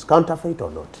foods counterfeit or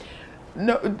not?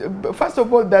 No. First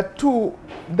of all, let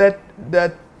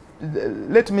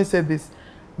me say this.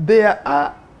 There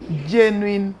are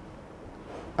genuine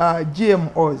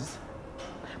GMOs.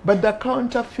 But the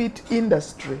counterfeit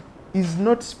industry is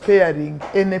not sparing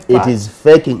any part. It is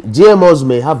faking. GMOs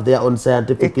may have their own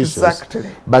scientific issues.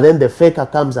 But then the faker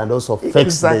comes and also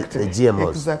fakes the GMOs.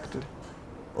 Exactly.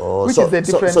 Oh, so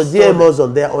GMOs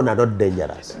on their own are not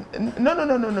dangerous?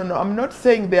 No. I'm not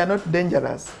saying they are not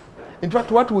dangerous. In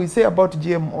fact, what we say about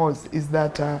GMOs is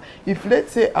that if,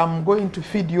 let's say, I'm going to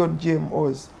feed you on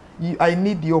GMOs, I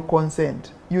need your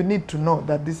consent. You need to know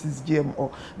that this is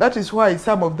GMO. That is why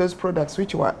some of those products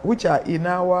which are in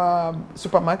our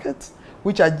supermarkets,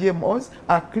 which are GMOs,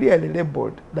 are clearly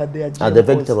labeled that they are GMOs. Are the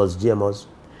vegetables GMOs?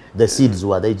 The seeds,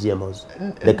 were they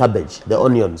GMOs? The cabbage, the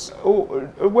onions? Oh,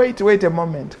 wait a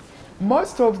moment.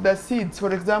 Most of the seeds,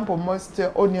 for example, most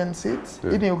onion seeds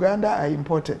in Uganda are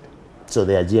imported. So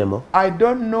they are GMO? I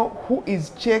don't know who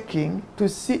is checking to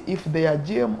see if they are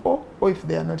GMO or if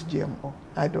they are not GMO.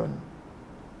 I don't know.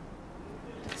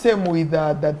 Same with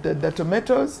the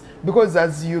tomatoes, because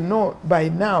as you know, by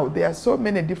now, there are so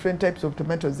many different types of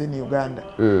tomatoes in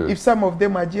Uganda. If some of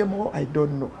them are GMO, I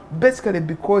don't know. Basically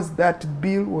because that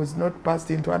bill was not passed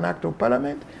into an act of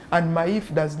parliament, and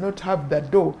MAIF does not have the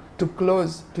door to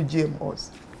close to GMOs.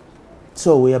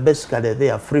 So we are basically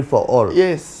there, free for all.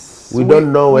 Yes. We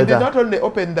don't know whether... We did not only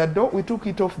open the door, we took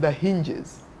it off the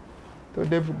hinges. So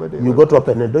everybody... You go to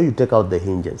open the door, you take out the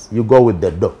hinges. You go with the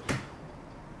door.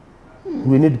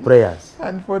 We need prayers.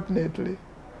 Unfortunately.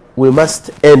 We must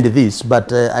end this,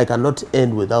 but I cannot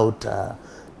end without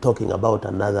talking about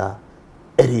another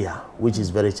area which is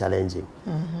very challenging,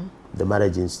 the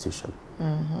marriage institution.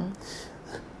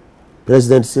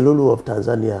 President Silulu of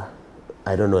Tanzania,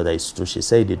 I don't know whether it's true she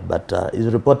said it, but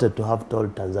is reported to have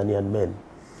told Tanzanian men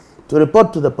to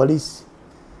report to the police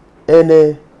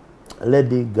any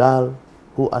lady, girl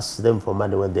who asks them for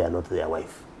money when they are not their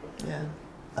wife. Yeah.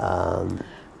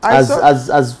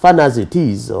 As fun as it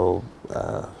is, or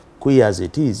queer as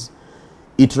it is,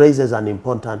 it raises an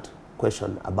important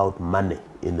question about money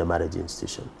in the marriage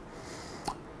institution.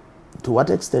 To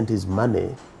what extent is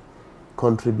money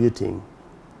contributing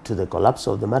to the collapse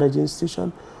of the marriage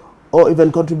institution, or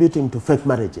even contributing to fake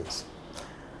marriages?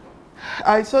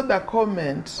 I saw the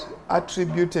comment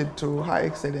attributed to Her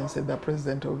Excellency, the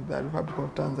President of the Republic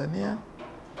of Tanzania.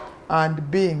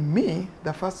 And being me,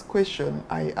 the first question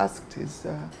I asked is,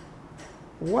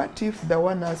 what if the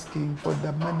one asking for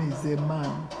the money is a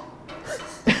man?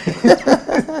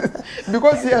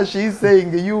 Because here she is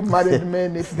saying, you married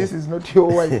men, if this is not your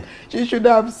wife. She should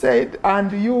have said, and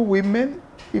you women,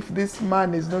 if this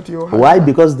man is not your husband. Why?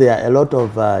 Because there are a lot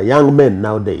of young men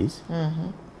nowadays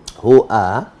who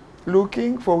are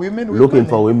looking for women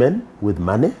with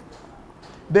money.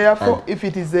 Therefore, if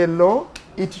it is a law,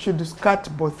 it should cut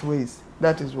both ways.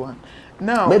 That is one.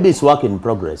 Now, maybe it's work in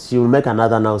progress. She will make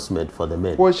another announcement for the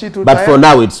men. Was she too but tired? For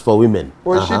now, it's for women.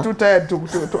 Was she too tired to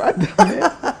add the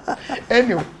men?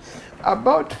 Anyway,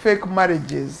 about fake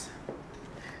marriages.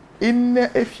 In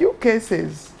a few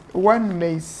cases, one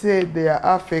may say there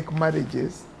are fake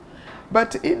marriages.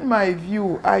 But in my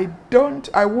view, I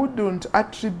wouldn't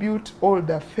attribute all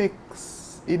the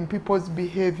fakes in people's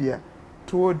behavior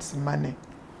towards money.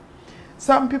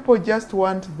 Some people just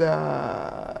want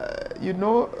the,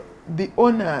 the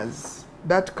honors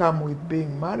that come with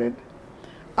being married.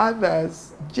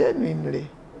 Others genuinely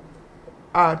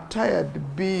are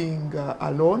tired being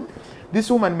alone.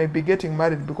 This woman may be getting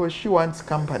married because she wants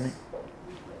company.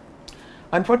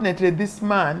 Unfortunately, this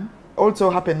man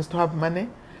also happens to have money,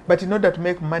 but in order to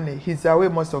make money, he's away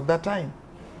most of the time.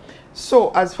 So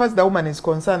as far as the woman is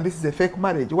concerned, this is a fake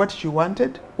marriage. What she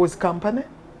wanted was company,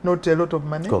 not a lot of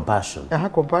money. Compassion.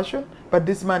 Compassion, but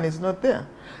this man is not there.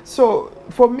 So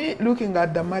for me, looking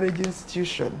at the marriage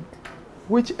institution,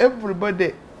 which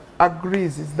everybody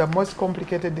agrees is the most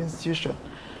complicated institution,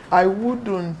 I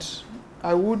wouldn't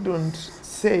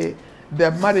say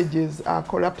the marriages are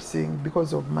collapsing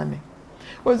because of money.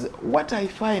 Because what I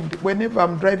find whenever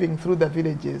I'm driving through the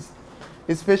villages,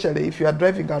 especially if you are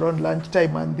driving around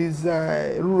lunchtime and these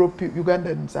rural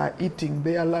Ugandans are eating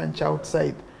their lunch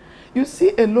outside, you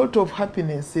see a lot of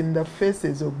happiness in the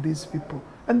faces of these people,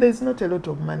 and there's not a lot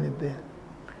of money there.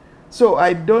 So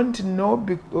I don't know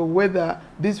whether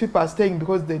these people are staying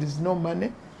because there is no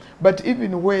money, but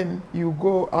even when you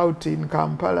go out in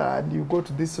Kampala and you go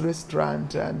to this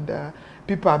restaurant and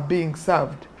people are being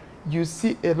served, you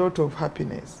see a lot of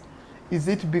happiness. Is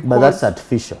it because... But that's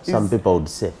artificial, some people would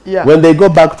say. Yeah. When they go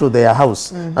back to their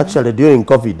house, actually during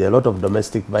COVID, a lot of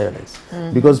domestic violence.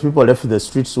 Because people left the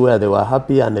streets where they were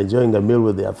happy and enjoying a meal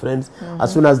with their friends.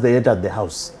 As soon as they entered the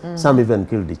house, some even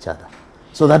killed each other.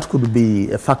 So that could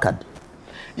be a facade.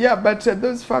 Yeah, but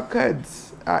those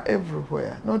facades are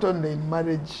everywhere, not only in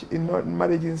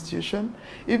marriage institution,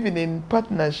 even in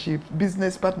partnership,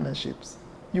 business partnerships.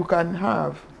 You can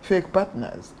have fake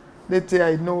partners. Let's say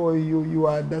I know you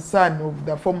are the son of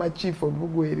the former chief of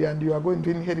Bugweri and you are going to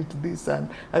inherit this and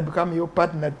I become your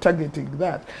partner targeting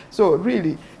that. So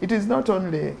really, it is not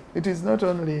only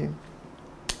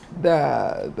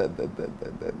the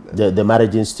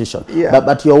marriage institution. Yeah.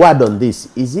 But your word on this,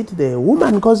 is it the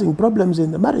woman causing problems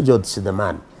in the marriage or it's the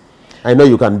man? I know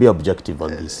you can be objective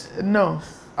on this. No,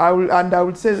 I'll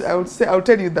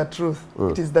tell you the truth.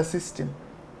 It is the system.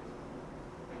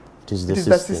 It is the It is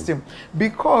system. the system.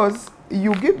 Because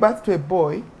you give birth to a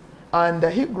boy and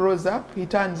he grows up, he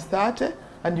turns 30,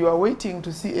 and you are waiting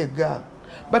to see a girl.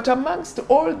 But amongst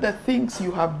all the things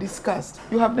you have discussed,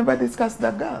 you have never discussed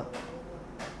the girl.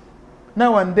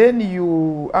 Now and then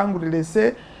you angrily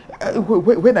say,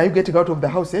 when are you getting out of the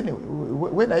house anyway?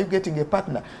 When are you getting a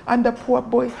partner? And the poor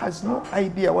boy has no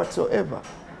idea whatsoever.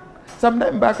 Some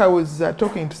time back I was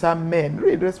talking to some men,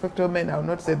 really respectable men, I will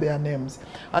not say their names,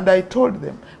 and I told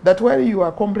them that while you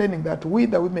are complaining that we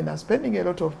the women are spending a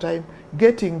lot of time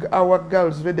getting our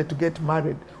girls ready to get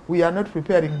married, we are not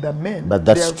preparing the men. But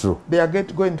that's true. They are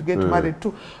going to get married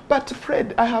too. But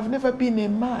Fred, I have never been a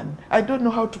man. I don't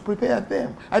know how to prepare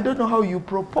them. I don't know how you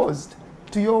proposed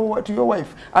to your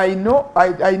wife. I know what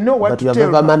but to tell. But you have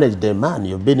never managed a man.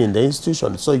 You've been in the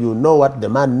institution, so you know what the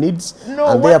man needs, no,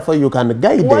 and therefore you can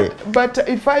guide it. But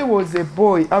if I was a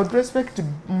boy, I would respect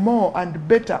more and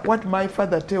better what my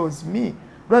father tells me,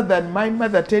 rather than my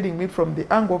mother telling me from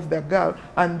the angle of the girl,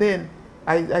 and then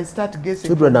I start guessing.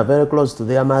 Children are very close to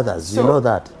their mothers. So, you know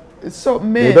that. So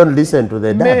men, they don't listen to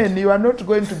the dad. Men, you are not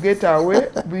going to get away.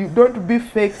 Don't be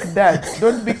fake dads.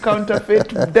 Don't be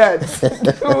counterfeit dads.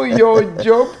 Do your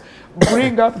job.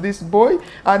 Bring up this boy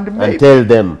and maybe, tell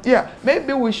them. Yeah,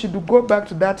 maybe we should go back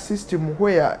to that system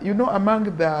where, you know, among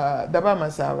the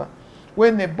Bamasava,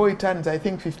 when a boy turns, I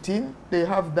think 15, they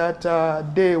have that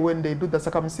day when they do the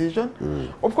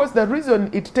circumcision. Of course, the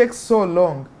reason it takes so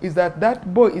long is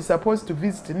that boy is supposed to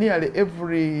visit nearly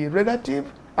every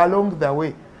relative along the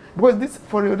way. Because this,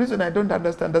 for a reason I don't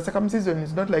understand, the circumcision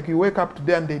is not like you wake up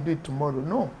today and they do it tomorrow.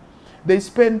 No. They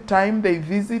spend time, they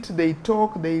visit, they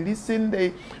talk, they listen,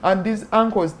 and these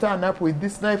uncles turn up with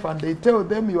this knife and they tell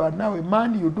them, you are now a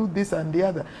man, you do this and the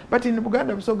other. But in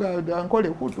Uganda, the uncle,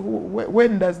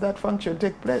 when does that function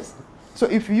take place? So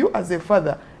if you as a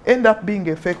father end up being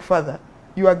a fake father,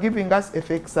 you are giving us a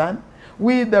fake son.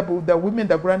 We, the women,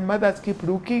 the grandmothers keep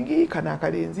looking,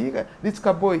 this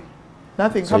boy.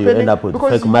 Nothing so happening. You end up with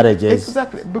fake marriages,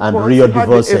 exactly, and real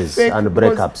divorces and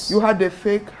breakups. You had a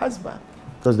fake husband.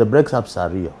 Because the breakups are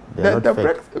real. They're not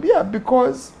fake. Yeah,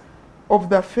 because of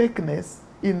the fakeness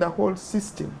in the whole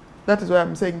system. That is why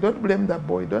I'm saying don't blame the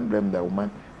boy, don't blame the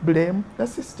woman, blame the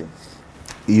system.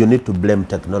 You need to blame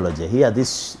technology. Here,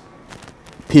 this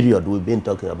period, we've been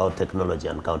talking about technology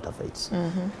and counterfeits.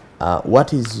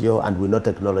 What is and we know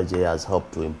technology has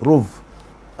helped to improve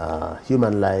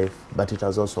human life, but it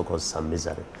has also caused some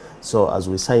misery. So as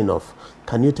we sign off,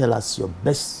 can you tell us your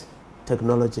best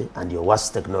technology and your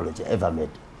worst technology ever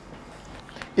made?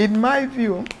 In my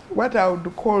view, what I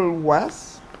would call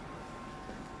worse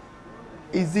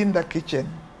is in the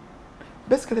kitchen.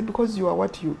 Basically because you are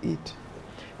what you eat.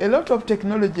 A lot of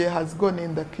technology has gone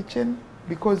in the kitchen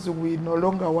because we no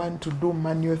longer want to do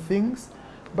manual things,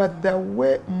 but the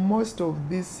way most of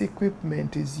this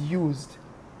equipment is used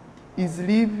is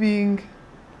leaving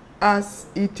us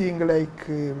eating like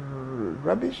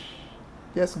rubbish,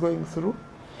 just going through.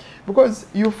 Because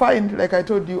you find, like I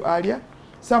told you earlier,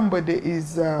 somebody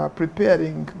is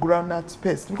preparing groundnut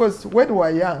paste. Because when we were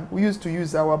young, we used to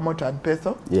use our mortar and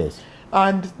pestle. Yes.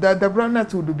 And the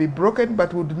groundnuts would be broken,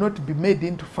 but would not be made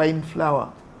into fine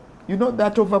flour. You know,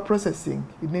 that over-processing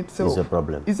in itself is a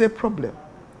problem. Is a problem.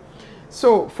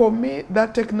 So for me,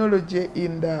 that technology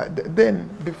in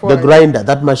before the grinder,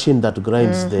 that machine that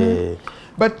grinds the.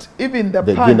 But even the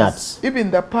pans, even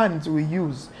the pans we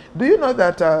use. Do you know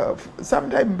that some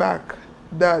time back,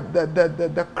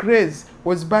 the craze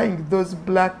was buying those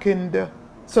blackened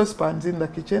saucepans in the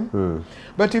kitchen?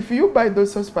 But if you buy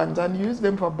those saucepans and use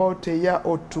them for about a year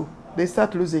or two, they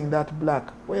start losing that black.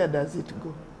 Where does it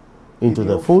go? Into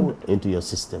the food, into your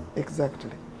system.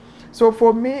 Exactly. So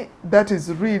for me, that is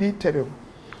really terrible.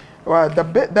 Well, the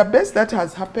best that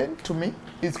has happened to me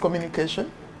is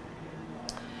communication.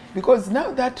 Because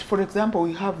now that, for example,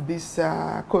 we have this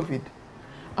COVID,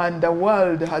 and the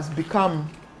world has become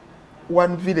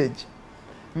one village.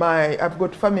 I've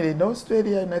got family in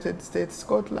Australia, United States,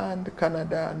 Scotland,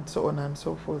 Canada, and so on and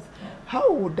so forth.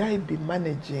 How would I be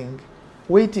managing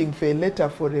waiting for a letter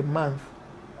for a month?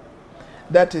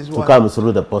 That is one. To come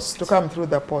through the post. To come through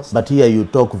the post. But here you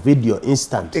talk video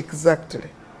instant. Exactly.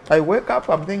 I wake up,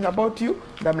 I'm thinking about you,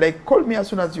 and I'm like, call me as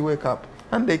soon as you wake up.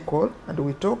 And they call, and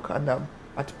we talk, and I'm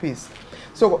at peace.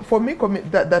 So for me,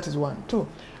 that is one. Two,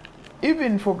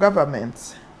 even for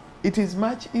governments, it is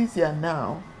much easier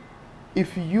now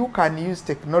if you can use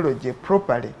technology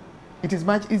properly. It is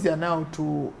much easier now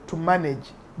to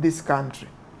manage this country.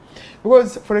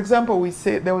 Because, for example, we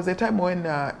say there was a time when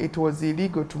it was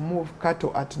illegal to move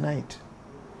cattle at night.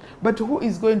 But who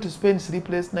is going to spend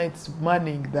sleepless nights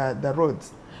manning the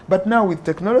roads? But now with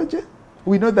technology,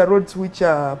 We know the roads which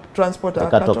transport our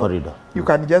cattle. Corridor. You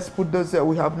can just put those,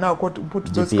 we have now got to put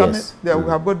those GPS. cameras, we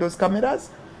have got those cameras.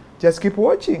 Just keep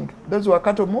watching. Those who are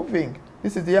cattle moving.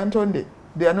 This is the Antonde.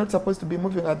 They are not supposed to be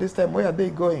moving at this time. Where are they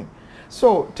going?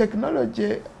 So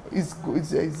technology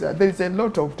there is a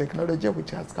lot of technology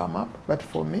which has come up, but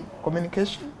for me,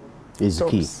 communication is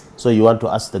tops. key. So you want to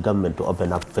ask the government to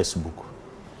open up Facebook?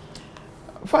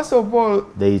 First of all,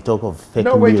 they talk of fake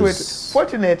no, news. wait.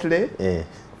 Fortunately,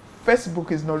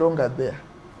 Facebook is no longer there.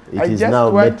 It is now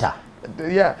Meta.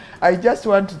 Yeah, I just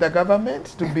want the government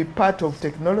to be part of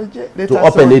technology. Let to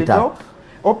us open it up.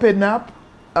 Open up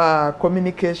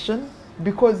communication,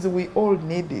 because we all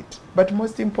need it. But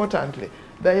most importantly,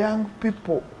 the young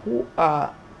people who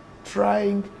are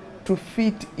trying to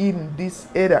fit in this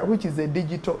era, which is a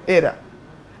digital era,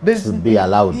 should be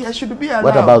allowed. Yeah, should be allowed.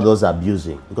 What about those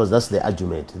abusing? Because that's the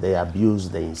argument. They abuse,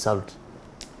 they insult.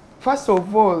 First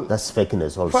of all, that's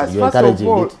fakeness also. You're encouraging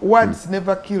it. Words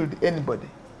never killed anybody.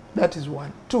 That is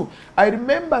one. Two, I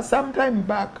remember some time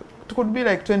back, it could be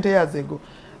like 20 years ago,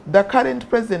 the current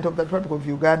president of the Republic of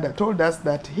Uganda told us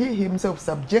that he himself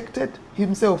subjected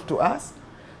himself to us,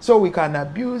 so we can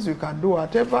abuse, we can do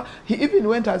whatever. He even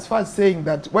went as far as saying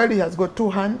that while he has got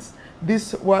two hands,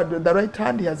 this word, the right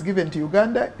hand he has given to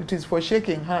Uganda, it is for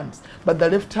shaking hands, but the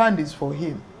left hand is for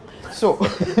him. So,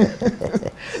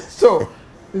 so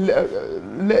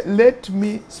let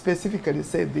me specifically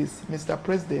say this, Mr.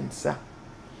 President, sir.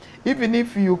 Even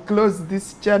if you close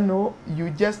this channel, you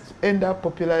just end up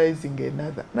popularizing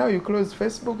another. Now you close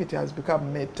Facebook, it has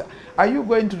become Meta. Are you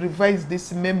going to revise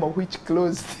this memo which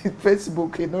closed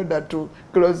Facebook in order to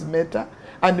close Meta?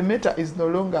 And Meta is no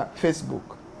longer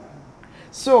Facebook.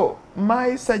 So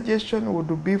my suggestion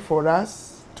would be for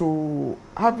us to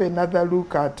have another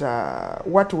look at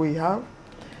what we have,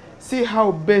 see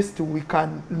how best we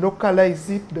can localize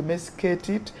it, domesticate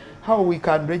it, how we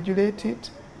can regulate it.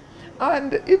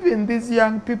 And even these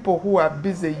young people who are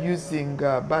busy using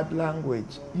bad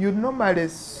language, you normally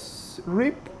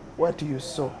reap what you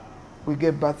sow. We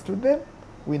gave birth to them,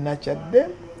 we nurtured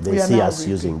them. They see us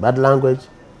using bad language,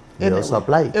 they also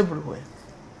apply it. Everywhere.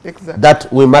 Exactly.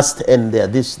 That we must end there.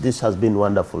 This has been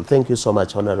wonderful. Thank you so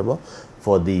much, Honorable,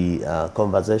 for the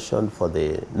conversation, for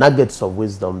the nuggets of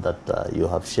wisdom that you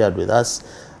have shared with us.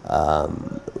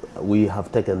 We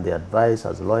have taken the advice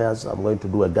as lawyers. I'm going to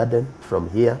do a garden from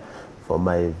here for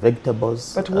my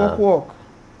vegetables. But walk.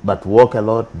 But walk a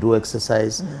lot, do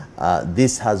exercise.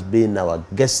 This has been our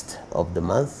guest of the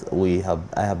month.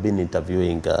 I have been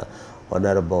interviewing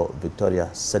Honorable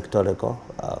Victoria Sekitoleko,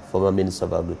 former Minister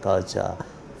of Agriculture,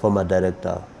 former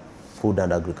Director, Food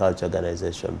and Agriculture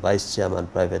Organization, Vice Chairman,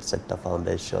 Private Sector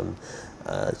Foundation,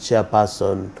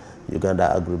 Chairperson,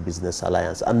 Uganda Agribusiness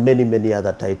Alliance, and many, many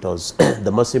other titles.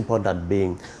 The most important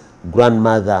being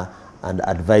grandmother and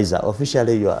advisor.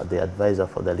 Officially, you are the advisor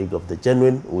for the League of the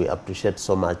Genuine. We appreciate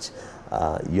so much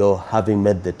your having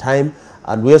made the time.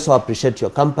 And we also appreciate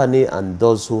your company and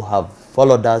those who have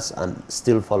followed us and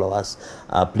still follow us.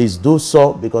 Please do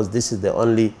so, because this is the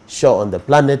only show on the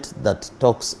planet that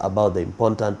talks about the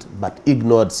important but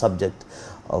ignored subject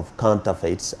of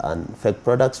counterfeits and fake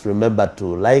products. Remember to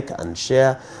like and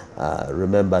share.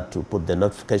 Remember to put the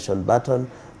notification button.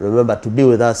 Remember to be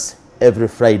with us every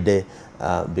Friday,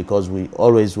 because we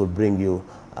always will bring you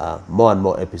more and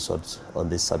more episodes on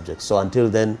this subject. So until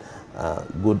then,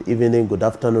 good evening, good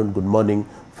afternoon, good morning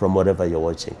from wherever you're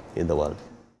watching in the world.